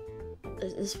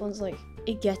 This one's like,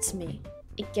 it gets me.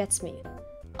 It gets me.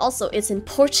 Also, it's in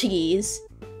Portuguese.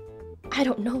 I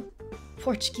don't know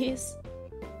Portuguese.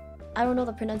 I don't know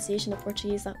the pronunciation of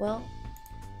Portuguese that well.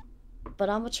 But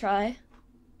I'ma try.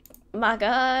 My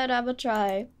god, I'ma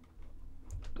try.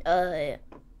 Yeah.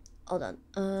 Hold on.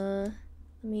 Let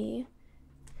me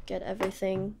get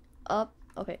everything up.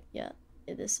 Okay, yeah.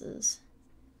 This is...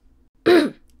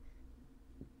 I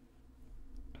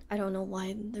don't know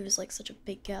why there's like such a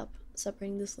big gap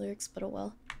separating these lyrics, but oh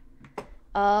well.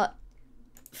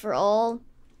 For all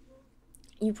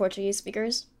you Portuguese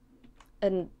speakers,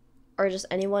 or just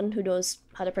anyone who knows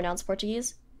how to pronounce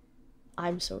Portuguese,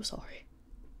 I'm so sorry.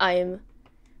 I'm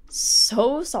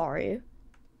so sorry,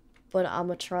 but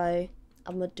I'ma try.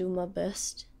 I'ma do my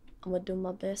best. I'ma do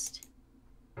my best.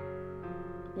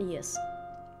 Yes.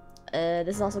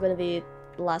 This is also gonna be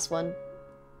the last one.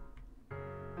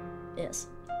 Yes.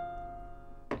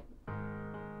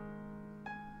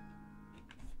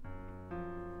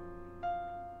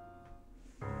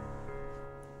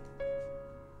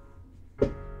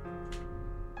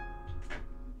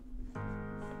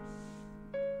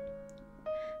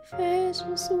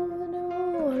 Fecho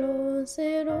sonoro,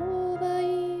 zero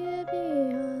vai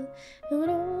via,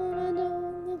 neurona do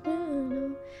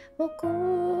governo,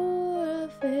 ocura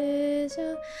fecha,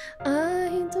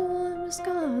 ainda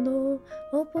buscado,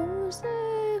 opus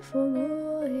de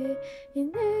fogo e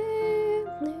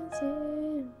independência,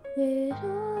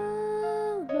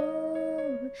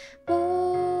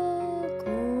 pouco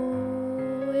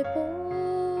e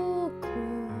pouco,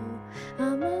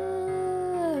 amar.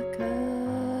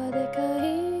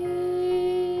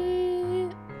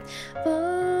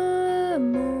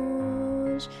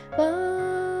 Vamos,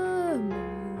 vamos,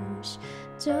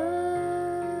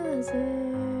 jazer,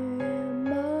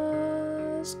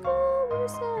 mas como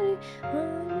sai,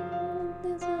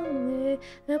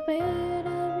 a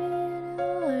pera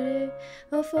virare,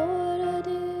 a fora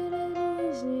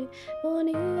dirige,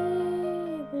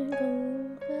 unive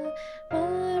conta,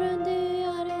 para de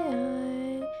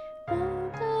areia,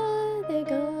 conta de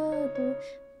gato,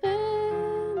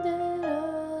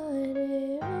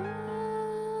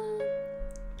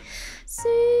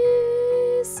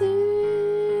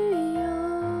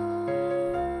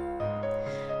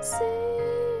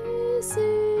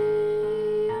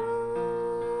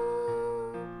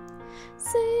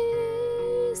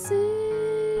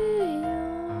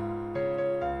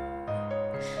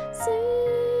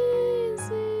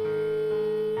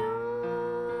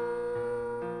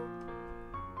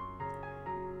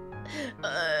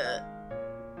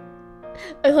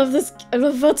 I love this. I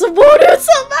love Vatsuboru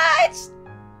so much!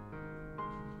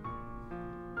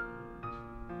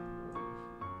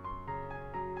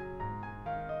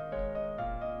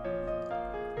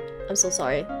 I'm so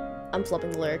sorry. I'm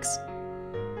flipping the lyrics.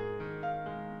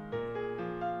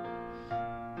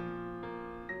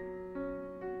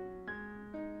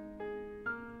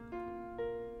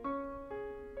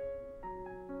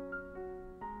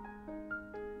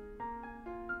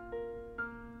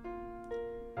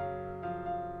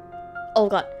 Oh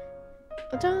god.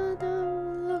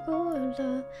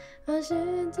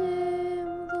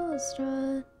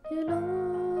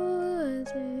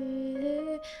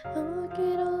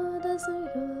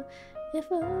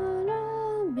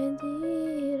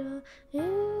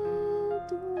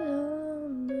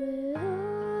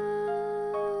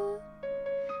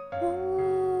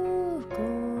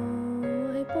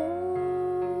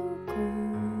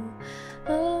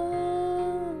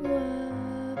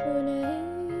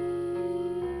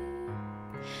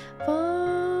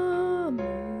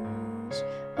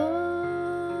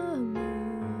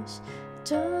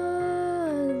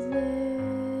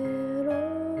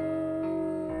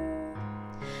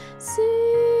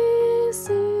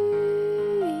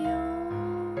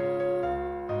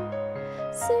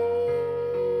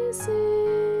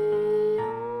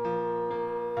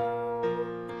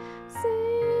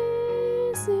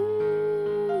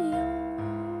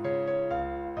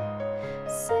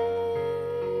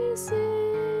 Say, say,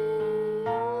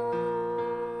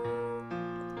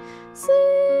 say,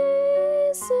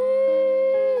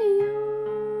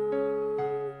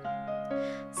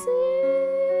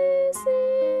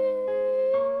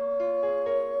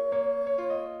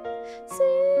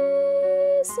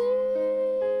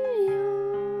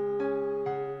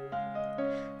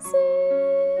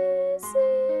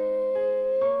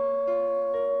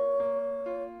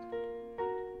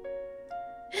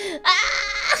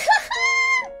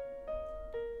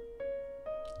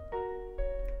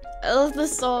 I love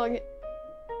this song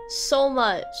so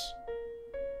much.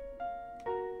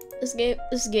 This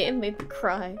game made me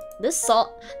cry. This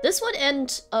one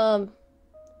and oh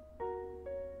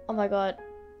my god,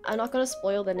 I'm not gonna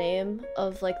spoil the name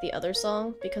of like the other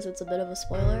song because it's a bit of a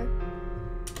spoiler,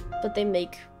 but they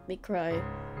make me cry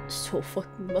so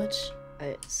fucking much.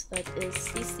 Alright, so that is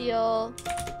CCO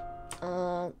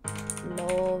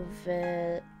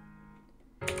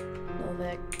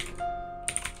Novek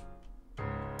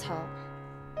Ta.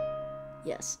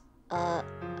 Yes.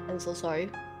 I'm so sorry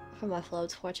for my flow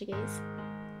Portuguese,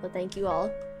 but thank you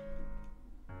all.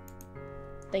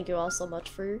 Thank you all so much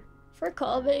for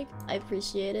coming. I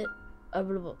appreciate it.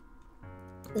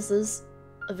 This is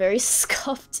a very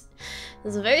scuffed.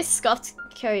 This is a very scuffed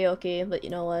karaoke, but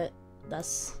you know what?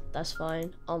 That's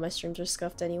fine. All my streams are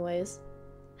scuffed anyways.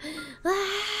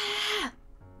 Oh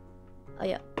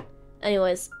yeah.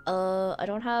 Anyways, I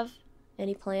don't have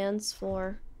any plans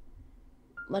for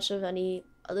much of any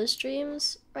other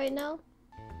streams right now.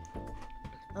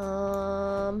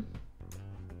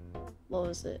 What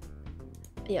was it?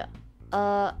 Yeah.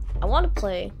 I want to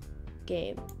play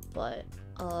game, but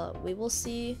we will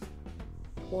see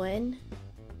when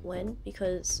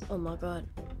because oh my god,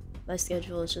 my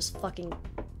schedule is just fucking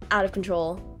out of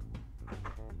control.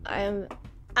 I am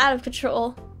out of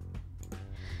control.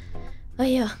 Oh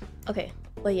yeah. Okay.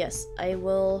 But yes, I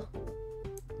will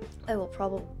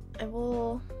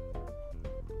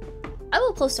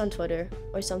post on Twitter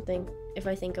or something if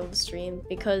I think of a stream,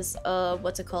 because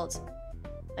what's it called?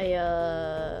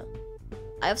 I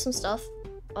have some stuff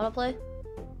I wanna play.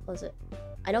 What was it?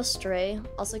 I know Stray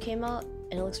also came out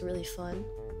and it looks really fun.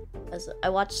 As I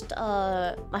watched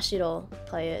Mashiro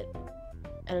play it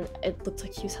and it looked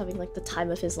like he was having like the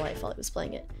time of his life while he was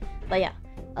playing it. But yeah,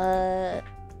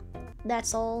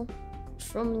 that's all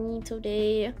from me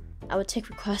today. I would take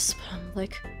requests, but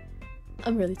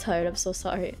I'm really tired. I'm so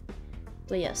sorry.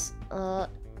 But yes,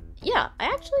 yeah, I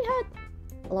actually had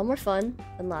a lot more fun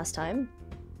than last time.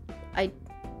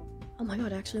 Oh my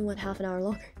god, I actually went half an hour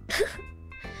longer.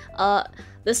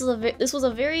 This was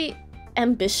a very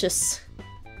ambitious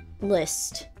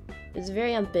list. It's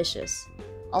very ambitious.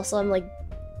 Also, I'm like,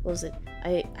 what was it?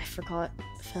 I forgot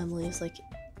the family is like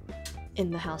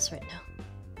in the house right now,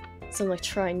 so I'm like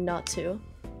trying not to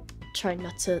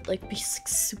like be like,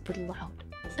 super loud.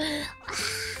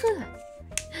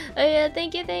 Oh yeah,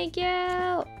 thank you.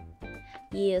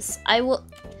 Yes, I will.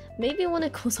 Maybe when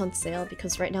it goes on sale,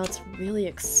 because right now it's really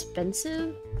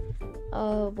expensive.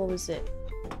 What was it?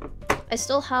 I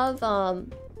still have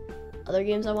other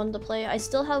games I wanted to play. I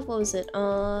still have, what was it?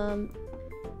 I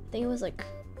think it was like,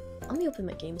 let me open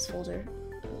my games folder.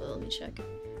 Let me check.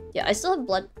 Yeah, I still have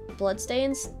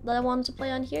Bloodstains that I wanted to play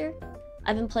on here.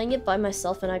 I've been playing it by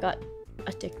myself and I got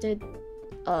addicted.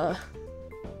 I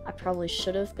probably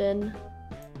should have been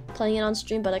playing it on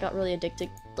stream, but I got really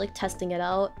addicted, like testing it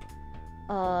out.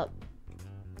 Oh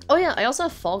yeah, I also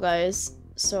have Fall Guys,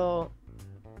 so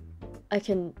I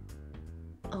can.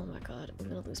 Oh my god, I'm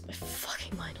gonna lose my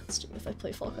fucking mind on stream if I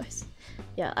play Fall Guys.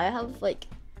 Yeah, I have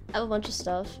a bunch of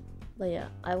stuff, but yeah,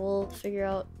 I will figure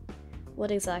out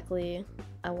what exactly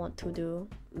I want to do.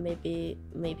 Maybe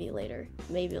later.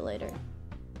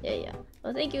 Yeah.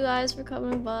 Well, thank you guys for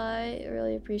coming by. I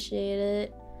really appreciate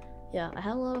it. Yeah, I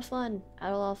had a lot of fun.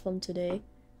 Today.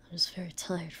 I'm just very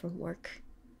tired from work.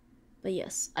 But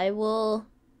yes, I don't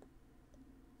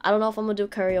know if I'm gonna do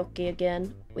karaoke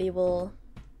again. We will.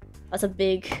 It's a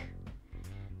bit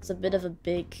of a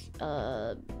big,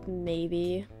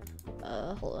 maybe.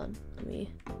 Hold on.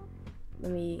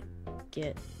 Let me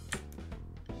get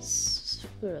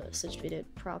situated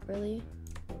properly.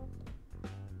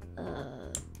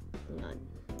 Hang on.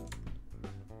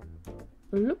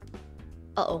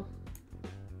 Uh-oh.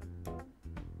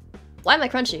 Why am I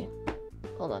crunchy?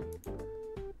 Hold on.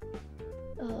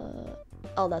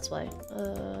 Oh, that's why.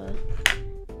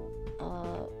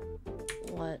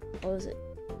 What was it?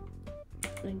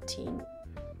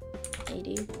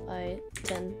 1980 by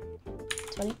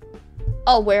 1020?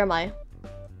 Oh, where am I?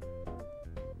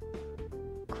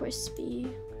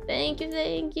 Crispy. Thank you.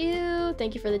 Thank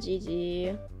you for the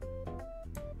GG.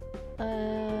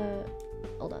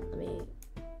 Hold on, let me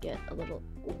get a little...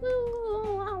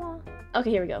 Okay,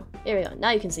 here we go. Here we go.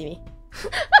 Now you can see me.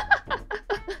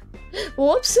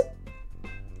 Whoops!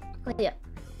 But yeah.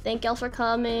 Thank y'all for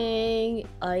coming.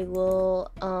 I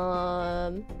will,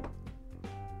 I'll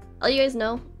let you guys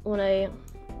know when I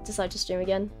decide to stream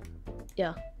again.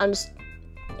 Yeah, I'm just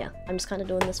kind of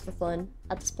doing this for fun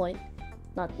at this point.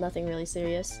 Nothing really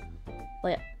serious. But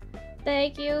yeah.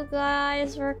 Thank you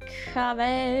guys for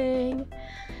coming.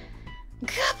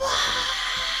 Goodbye!